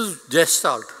 So this is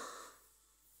gestalt.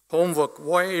 Homework,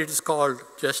 why it is called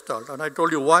gestalt. And I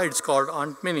told you why it's called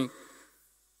Aunt Minnie.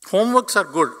 Homeworks are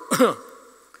good.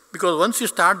 Because once you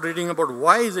start reading about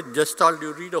why is it gestalt,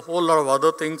 you read a whole lot of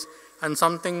other things and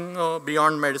something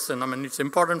beyond medicine. I mean, it's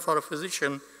important for a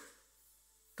physician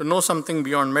to know something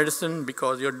beyond medicine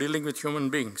because you're dealing with human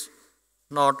beings,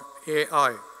 not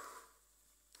AI.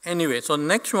 Anyway, so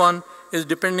next one is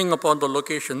depending upon the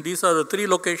location. These are the three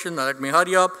locations. Now let me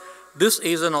hurry up. This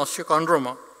is an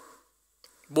osteochondroma,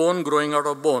 bone growing out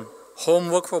of bone.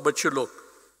 Homework for Bachulok.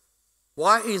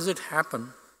 Why is it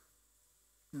happen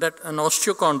that an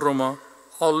osteochondroma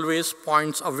always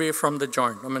points away from the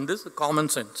joint? I mean, this is common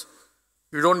sense.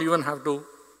 You don't even have to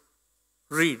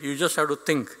read, you just have to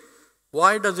think.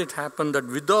 Why does it happen that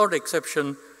without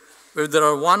exception, if there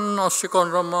are one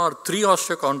osteochondroma or three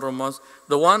osteochondromas,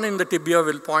 the one in the tibia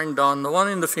will point down, the one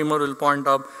in the femur will point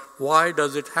up? Why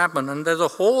does it happen? And there's a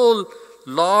whole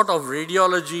lot of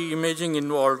radiology imaging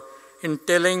involved in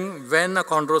telling when a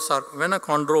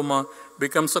chondroma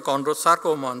becomes a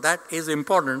chondrosarcoma. And that is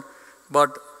important,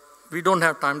 but we don't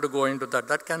have time to go into that.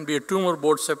 That can be a tumor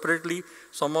board separately.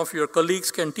 Some of your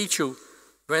colleagues can teach you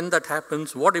when that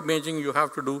happens, what imaging you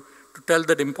have to do to tell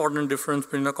that important difference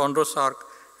between a chondrosarc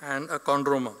and a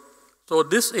chondroma. So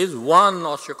this is one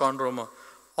osteochondroma.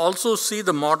 Also see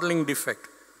the modeling defect.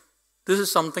 This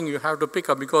is something you have to pick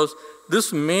up because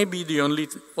this may be the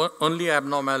only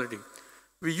abnormality.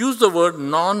 We use the word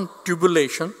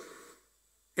non-tubulation.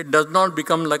 It does not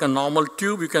become like a normal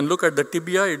tube. You can look at the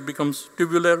tibia, it becomes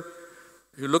tubular.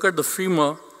 You look at the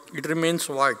femur, it remains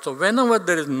wide. So whenever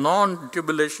there is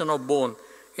non-tubulation of bone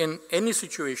in any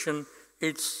situation,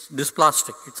 it's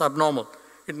dysplastic, it's abnormal.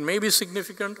 It may be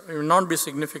significant, it may not be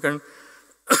significant,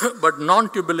 but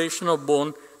non-tubulation of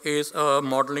bone is a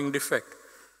modeling defect.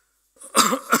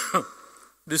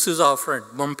 This is our friend,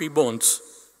 Bumpy bones.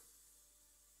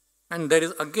 And there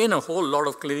is again a whole lot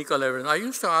of clinical evidence. I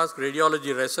used to ask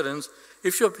radiology residents,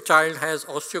 if your child has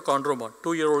osteochondroma,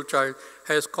 2-year-old child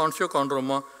has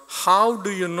osteochondroma, how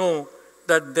do you know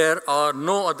that there are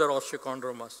no other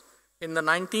osteochondromas? In the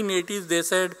 1980s, they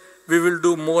said, we will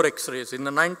do more X-rays. In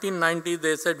the 1990s,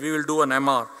 they said, we will do an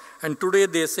MR. And today,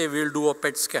 they say, we will do a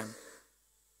PET scan.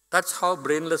 That's how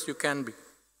brainless you can be.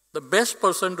 The best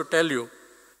person to tell you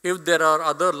if there are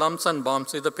other lumps and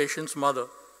bumps is the patient's mother.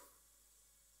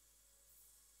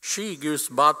 She gives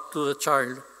birth to the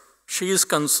child. She is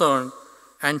concerned,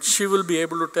 and she will be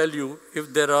able to tell you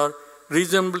if there are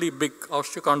reasonably big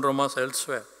osteochondromas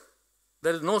elsewhere.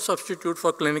 There is no substitute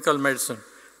for clinical medicine.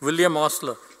 William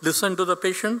Osler, listen to the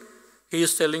patient, he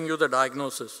is telling you the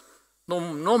diagnosis.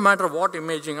 No matter what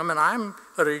imaging, I mean, I'm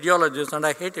a radiologist and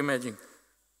I hate imaging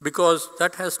because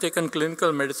that has taken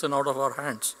clinical medicine out of our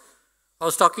hands. I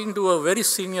was talking to a very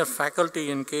senior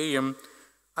faculty in KEM.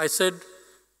 I said,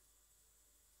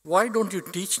 why don't you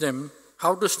teach them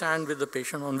how to stand with the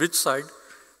patient on which side,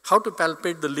 how to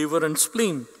palpate the liver and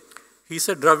spleen? He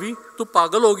said, Ravi, tu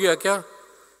pagal ho gaya kya?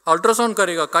 Ultrasound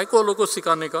karega, kai ko loko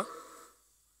sikhane ka?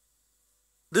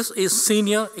 This is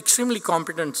senior, extremely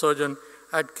competent surgeon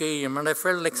at KEM, and I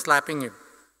felt like slapping him.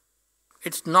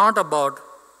 It's not about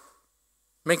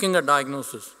making a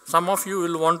diagnosis. Some of you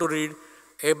will want to read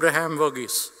Abraham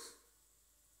Verghese.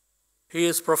 He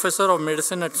is professor of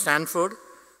medicine at Stanford,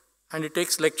 and he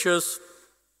takes lectures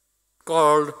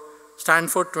called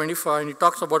Stanford 25, and he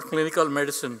talks about clinical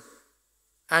medicine.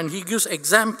 And he gives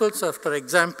examples after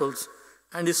examples,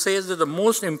 and he says that the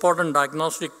most important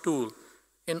diagnostic tool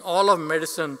in all of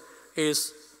medicine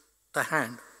is the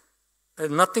hand.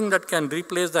 There's nothing that can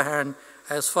replace the hand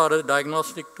as far as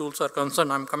diagnostic tools are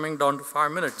concerned. I'm coming down to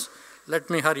 5 minutes. Let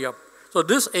me hurry up. So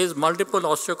this is multiple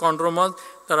osteochondromas.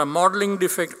 There are modeling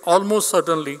defect, almost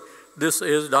certainly this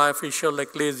is diaphyseal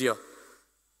achalasia.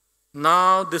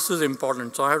 Now this is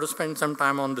important, so I have to spend some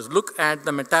time on this. Look at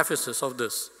the metaphysis of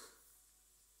this.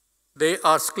 They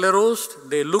are sclerosed,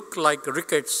 they look like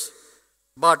rickets,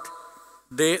 but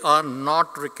they are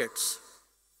not rickets.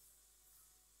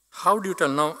 How do you tell?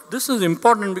 Now, this is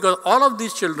important because all of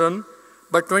these children,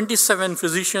 by 27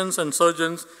 physicians and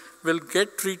surgeons, will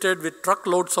get treated with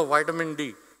truckloads of vitamin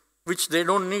D, which they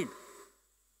don't need.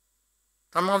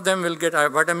 Some of them will get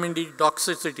vitamin D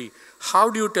toxicity. How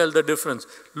do you tell the difference?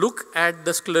 Look at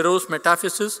the sclerosed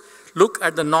metaphysis, look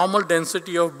at the normal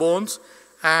density of bones,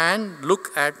 and look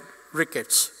at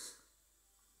rickets.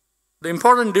 The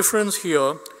important difference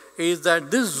here is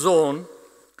that this zone,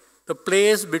 the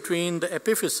place between the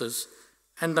epiphysis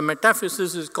and the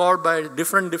metaphysis, is called by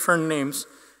different names.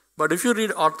 But if you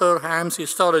read Arthur Ham's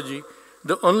histology,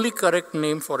 the only correct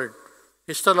name for it,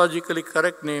 histologically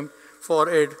correct name for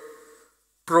it,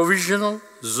 provisional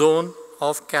zone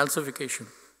of calcification.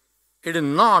 It is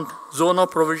not zone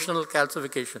of provisional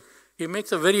calcification. He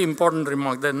makes a very important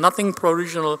remark. There's nothing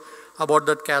provisional about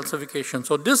that calcification.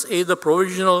 So this is the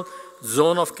provisional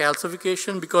zone of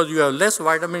calcification because you have less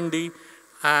vitamin D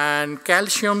and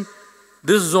calcium.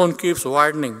 This zone keeps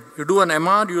widening. You do an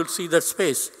MR, you'll see that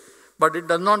space, but it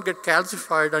does not get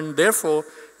calcified, and therefore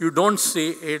you don't see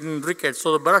it in rickets.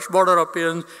 So the brush border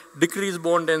appearance, decreased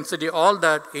bone density, all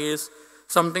that is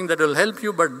something that will help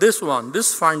you, but this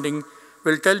finding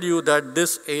will tell you that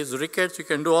this is rickets. You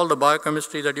can do all the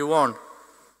biochemistry that you want.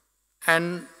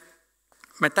 And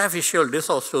metaphyseal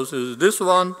dysostosis, this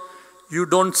one, you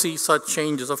don't see such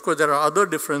changes. Of course, there are other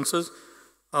differences.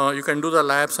 You can do the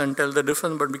labs and tell the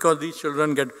difference, but because these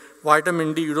children get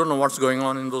vitamin D, you don't know what's going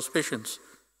on in those patients.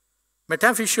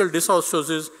 Metaphyseal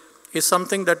dysostosis is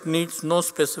something that needs no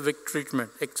specific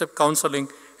treatment except counseling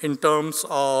in terms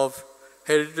of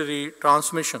hereditary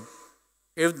transmission.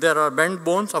 If there are bent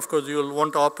bones, of course, you will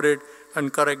want to operate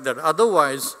and correct that.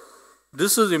 Otherwise,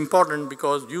 this is important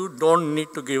because you don't need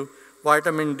to give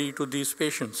vitamin D to these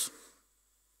patients.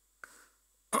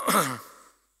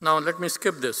 Now, let me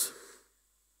skip this.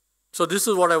 So this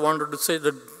is what I wanted to say,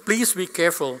 that please be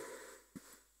careful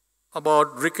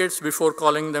about rickets before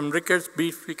calling them rickets.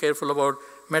 Be careful about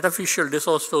metaphyseal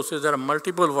dysostosis. There are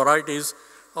multiple varieties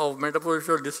of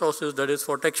metaphyseal dysostosis that is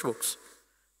for textbooks.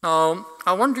 Now,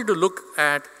 I want you to look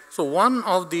at, so one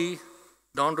of the,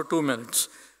 down to 2 minutes,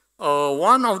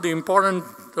 one of the important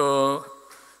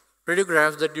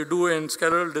radiographs that you do in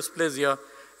skeletal dysplasia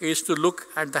is to look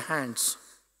at the hands.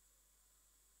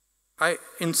 I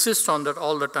insist on that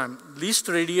all the time. Least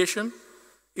radiation,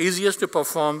 easiest to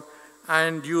perform,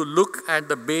 and you look at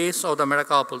the base of the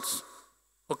metacarpals.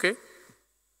 Okay?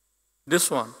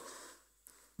 This one.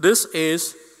 This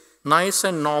is nice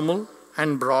and normal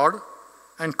and broad,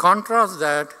 and contrast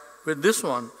that with this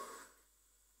one.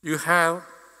 You have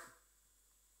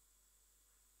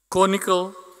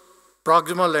conical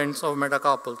proximal ends of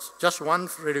metacarpals. Just one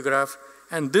radiograph,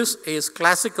 and this is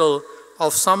classical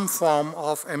of some form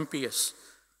of MPS,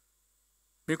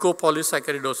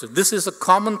 mucopolysaccharidosis. This is a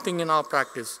common thing in our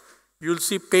practice. You'll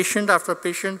see patient after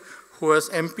patient who has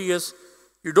MPS.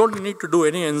 You don't need to do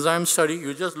any enzyme study.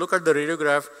 You just look at the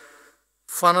radiograph,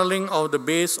 funneling of the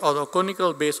base or the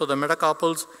conical base of the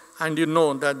metacarpals, and you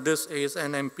know that this is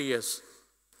an MPS.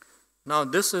 Now,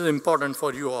 this is important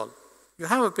for you all. You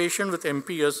have a patient with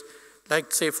MPS,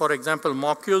 like say, for example,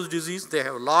 Morqueo's disease. They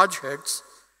have large heads.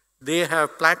 They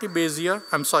have platybasia,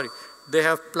 they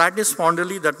have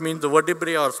platyspondyle, that means the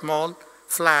vertebrae are small,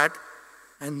 flat,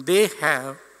 and they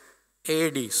have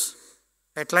AADs,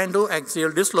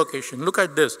 atlantoaxial dislocation. Look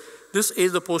at this. This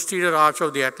is the posterior arch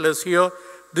of the atlas here.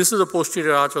 This is the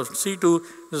posterior arch of C2.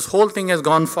 This whole thing has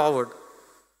gone forward.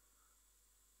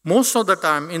 Most of the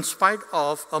time, in spite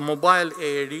of a mobile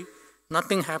AAD,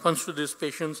 nothing happens to these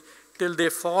patients till they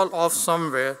fall off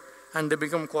somewhere and they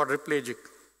become quadriplegic.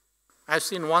 I've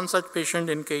seen one such patient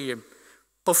in KEM.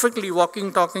 Perfectly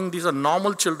walking, talking. These are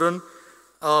normal children,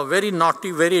 very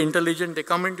naughty, very intelligent. They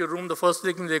come into your room, the first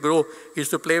thing they grow is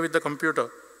to play with the computer.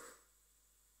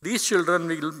 These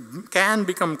children can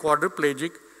become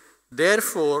quadriplegic.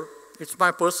 Therefore, it's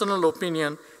my personal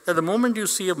opinion that the moment you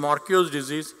see a Morqueo's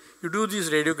disease, you do these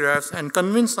radiographs and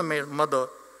convince the mother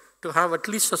to have at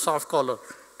least a soft collar.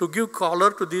 To give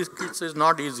collar to these kids is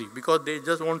not easy because they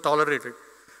just won't tolerate it.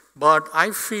 But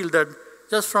I feel that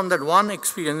just from that one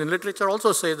experience, in literature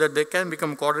also says that they can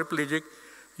become quadriplegic.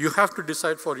 You have to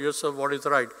decide for yourself what is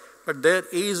right. But there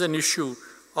is an issue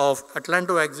of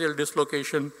atlantoaxial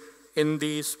dislocation in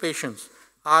these patients.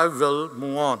 I will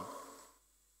move on.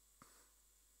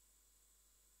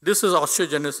 This is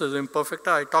osteogenesis imperfecta.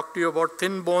 I talked to you about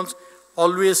thin bones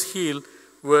always heal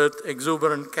with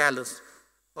exuberant callus.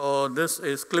 This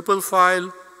is clipple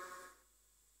file.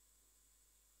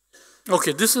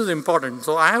 Okay, this is important.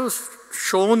 So I have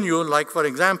shown you, like for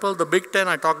example, the Big 10,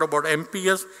 I talked about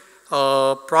MPS,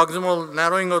 proximal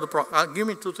narrowing of the, give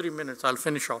me 2-3 minutes, I'll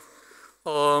finish off.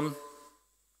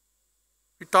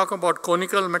 We talk about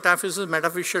conical metaphysis,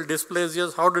 metaphyseal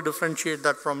dysplasias, how to differentiate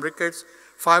that from rickets.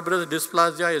 Fibrous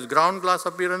dysplasia is ground glass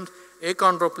appearance,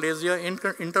 achondroplasia,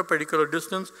 interpedicular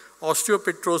distance,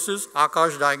 osteopetrosis,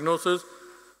 Akash diagnosis.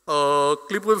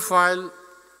 Clipper file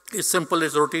is simple,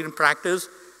 it's routine practice.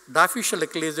 Diaphyseal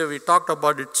ecclesia, we talked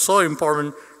about it, so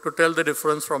important to tell the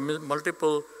difference from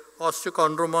multiple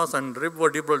osteochondromas and rib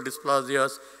vertebral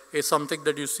dysplasias is something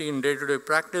that you see in day-to-day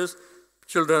practice,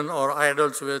 children or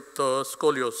adults with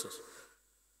scoliosis.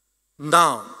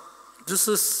 Now, this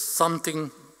is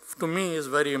something to me is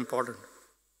very important.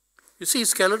 You see,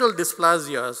 skeletal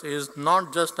dysplasias is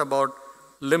not just about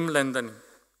limb lengthening.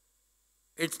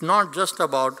 It's not just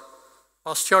about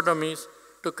osteotomies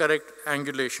to correct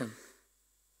angulation.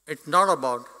 It's not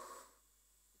about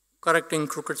correcting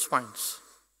crooked spines.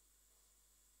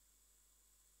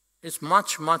 It's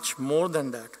much, much more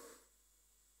than that,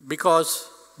 because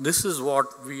this is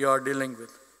what we are dealing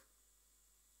with.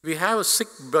 We have a sick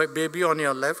baby on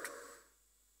your left.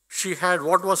 She had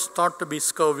what was thought to be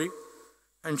scurvy,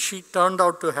 and she turned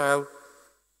out to have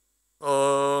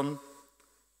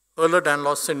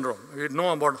Ehlers-Danlos syndrome. We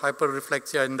know about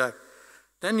hyperreflexia in that.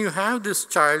 Then you have this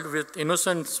child with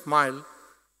innocent smile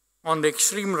on the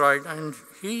extreme right, and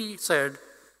he said,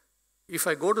 if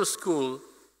I go to school,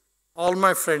 all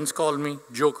my friends call me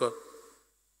Joker.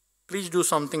 Please do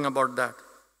something about that.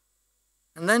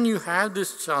 And then you have this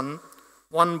son,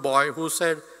 one boy, who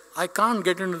said, I can't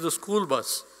get into the school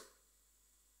bus.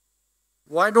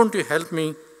 Why don't you help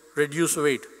me reduce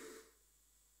weight?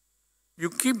 You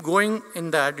keep going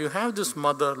in that. You have this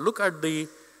mother. Look at the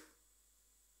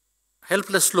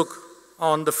helpless look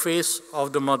on the face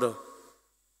of the mother.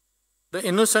 The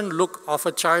innocent look of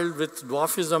a child with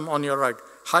dwarfism on your right.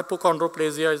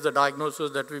 Hypochondroplasia is the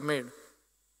diagnosis that we made.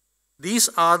 These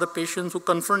are the patients who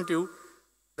confront you.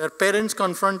 Their parents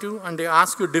confront you and they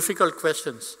ask you difficult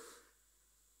questions.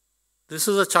 This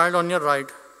is a child on your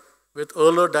right with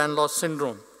Ehlers-Danlos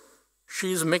syndrome.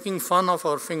 She is making fun of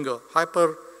her finger,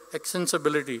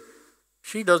 hyperextensibility.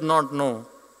 She does not know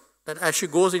that as she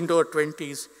goes into her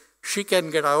 20s, she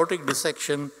can get aortic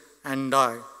dissection and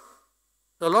die.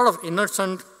 There's a lot of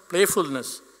innocent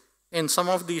playfulness in some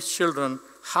of these children.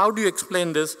 How do you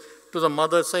explain this to the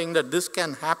mother saying that this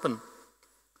can happen?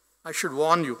 I should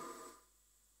warn you.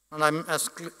 And as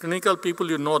clinical people,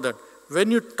 you know that. When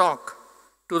you talk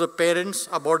to the parents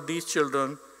about these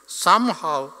children,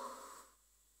 somehow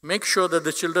make sure that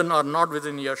the children are not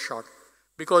within earshot.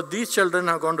 Because these children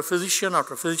have gone to physician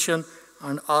after physician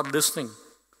and are listening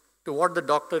to what the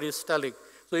doctor is telling.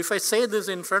 So if I say this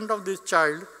in front of this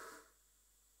child,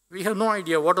 we have no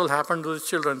idea what will happen to these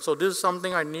children. So this is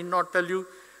something I need not tell you,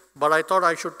 but I thought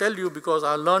I should tell you because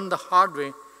I learned the hard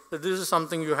way that this is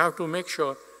something you have to make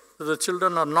sure that the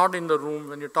children are not in the room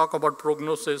when you talk about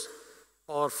prognosis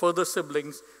or further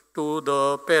siblings to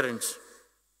the parents.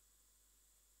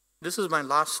 This is my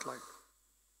last slide.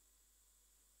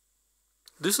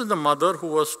 This is the mother who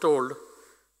was told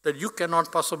that you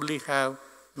cannot possibly have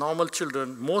normal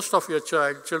children. Most of your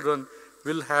children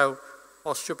will have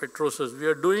osteopetrosis. We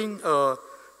are doing a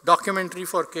documentary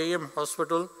for KM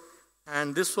Hospital,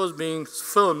 and this was being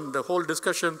filmed. The whole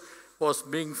discussion was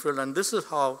being filmed, and this is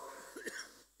how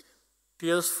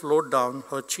tears flowed down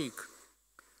her cheek.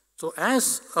 So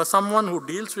as someone who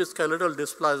deals with skeletal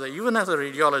dysplasia, even as a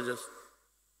radiologist,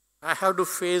 I have to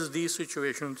face these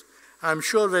situations. I'm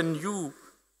sure when you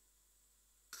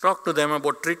talk to them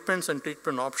about treatments and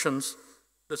treatment options,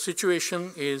 the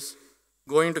situation is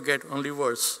going to get only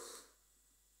worse.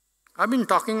 I've been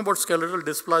talking about skeletal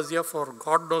dysplasia for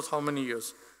God knows how many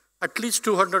years. At least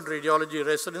 200 radiology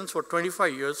residents for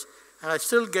 25 years, and I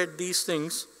still get these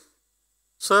things.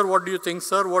 Sir, what do you think?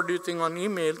 Sir, what do you think on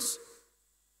emails?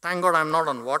 Thank God I'm not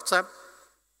on WhatsApp.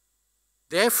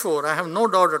 Therefore, I have no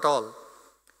doubt at all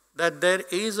that there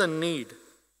is a need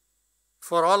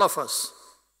for all of us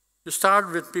to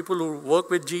start with people who work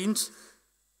with genes,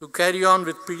 to carry on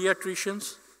with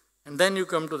pediatricians, and then you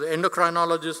come to the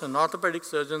endocrinologists and orthopedic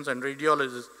surgeons and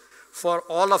radiologists, for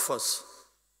all of us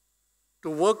to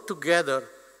work together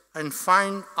and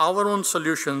find our own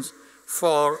solutions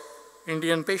for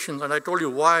Indian patients. And I told you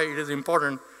why it is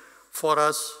important for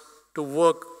us to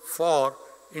work for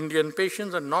Indian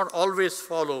patients and not always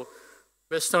follow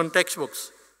Western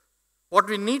textbooks. What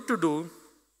we need to do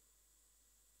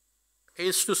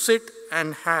is to sit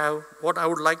and have what I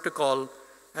would like to call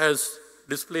as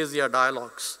dysplasia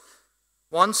dialogues.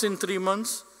 Once in 3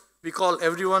 months, we call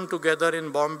everyone together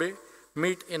in Bombay,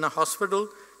 meet in a hospital,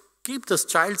 keep this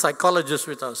child psychologist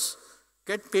with us,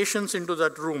 get patients into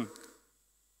that room,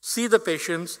 see the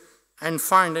patients, and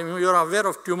find, I mean, you're aware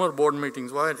of tumor board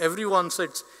meetings, where everyone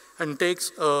sits and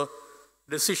takes a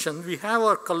decision. We have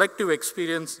our collective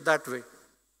experience that way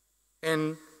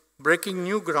in breaking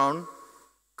new ground,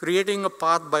 creating a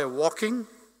path by walking,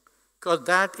 because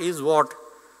that is what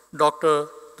Dr.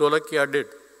 Dholakia did.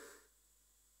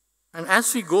 And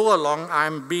as we go along,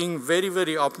 I'm being very,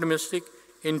 very optimistic.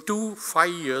 In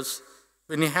 2-5 years,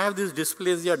 when we have these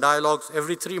dysplasia dialogues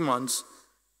every 3 months,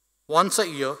 once a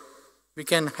year, we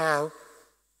can have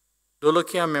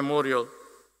Dholakia Memorial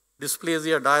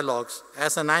Dysplasia Dialogues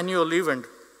as an annual event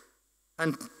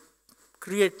and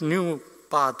create new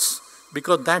paths,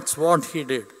 because that's what he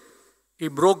did. He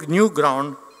broke new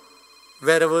ground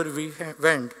wherever we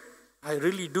went. I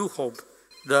really do hope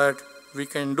that we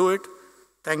can do it.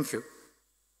 Thank you.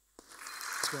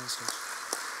 Let's go on stage.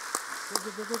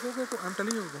 Go. I'm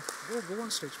telling you, go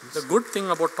on stage, please. The good thing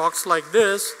about talks like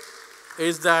this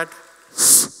is that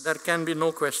there can be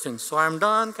no questions. So I'm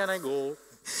done. Can I go?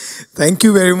 Thank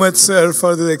you very much, sir,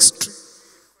 for the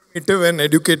informative and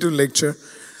educative lecture.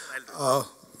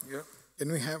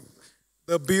 Can we have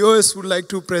the BOS would like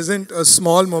to present a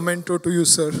small memento to you,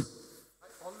 sir. I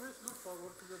always look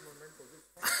forward to the memento.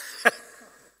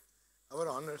 Our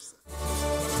honors.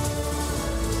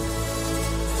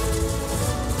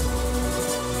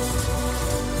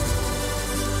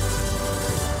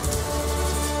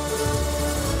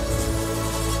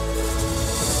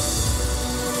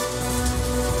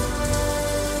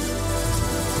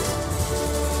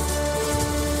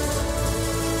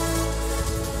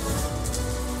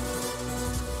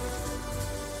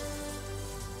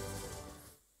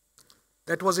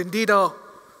 That was indeed a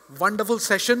wonderful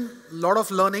session, a lot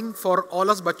of learning for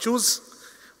all us bachus.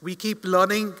 We keep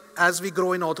learning as we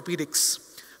grow in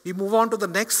orthopedics. We move on to the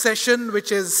next session,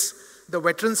 which is the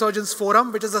Veteran Surgeons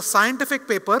Forum, which is a scientific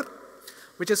paper,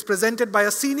 which is presented by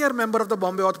a senior member of the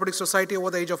Bombay Orthopaedic Society over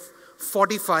the age of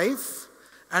 45,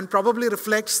 and probably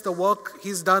reflects the work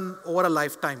he's done over a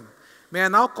lifetime. May I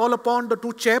now call upon the two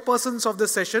chairpersons of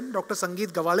this session, Dr.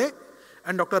 Sangeet Gawale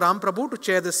and Dr. Ram Prabhu, to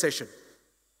chair this session.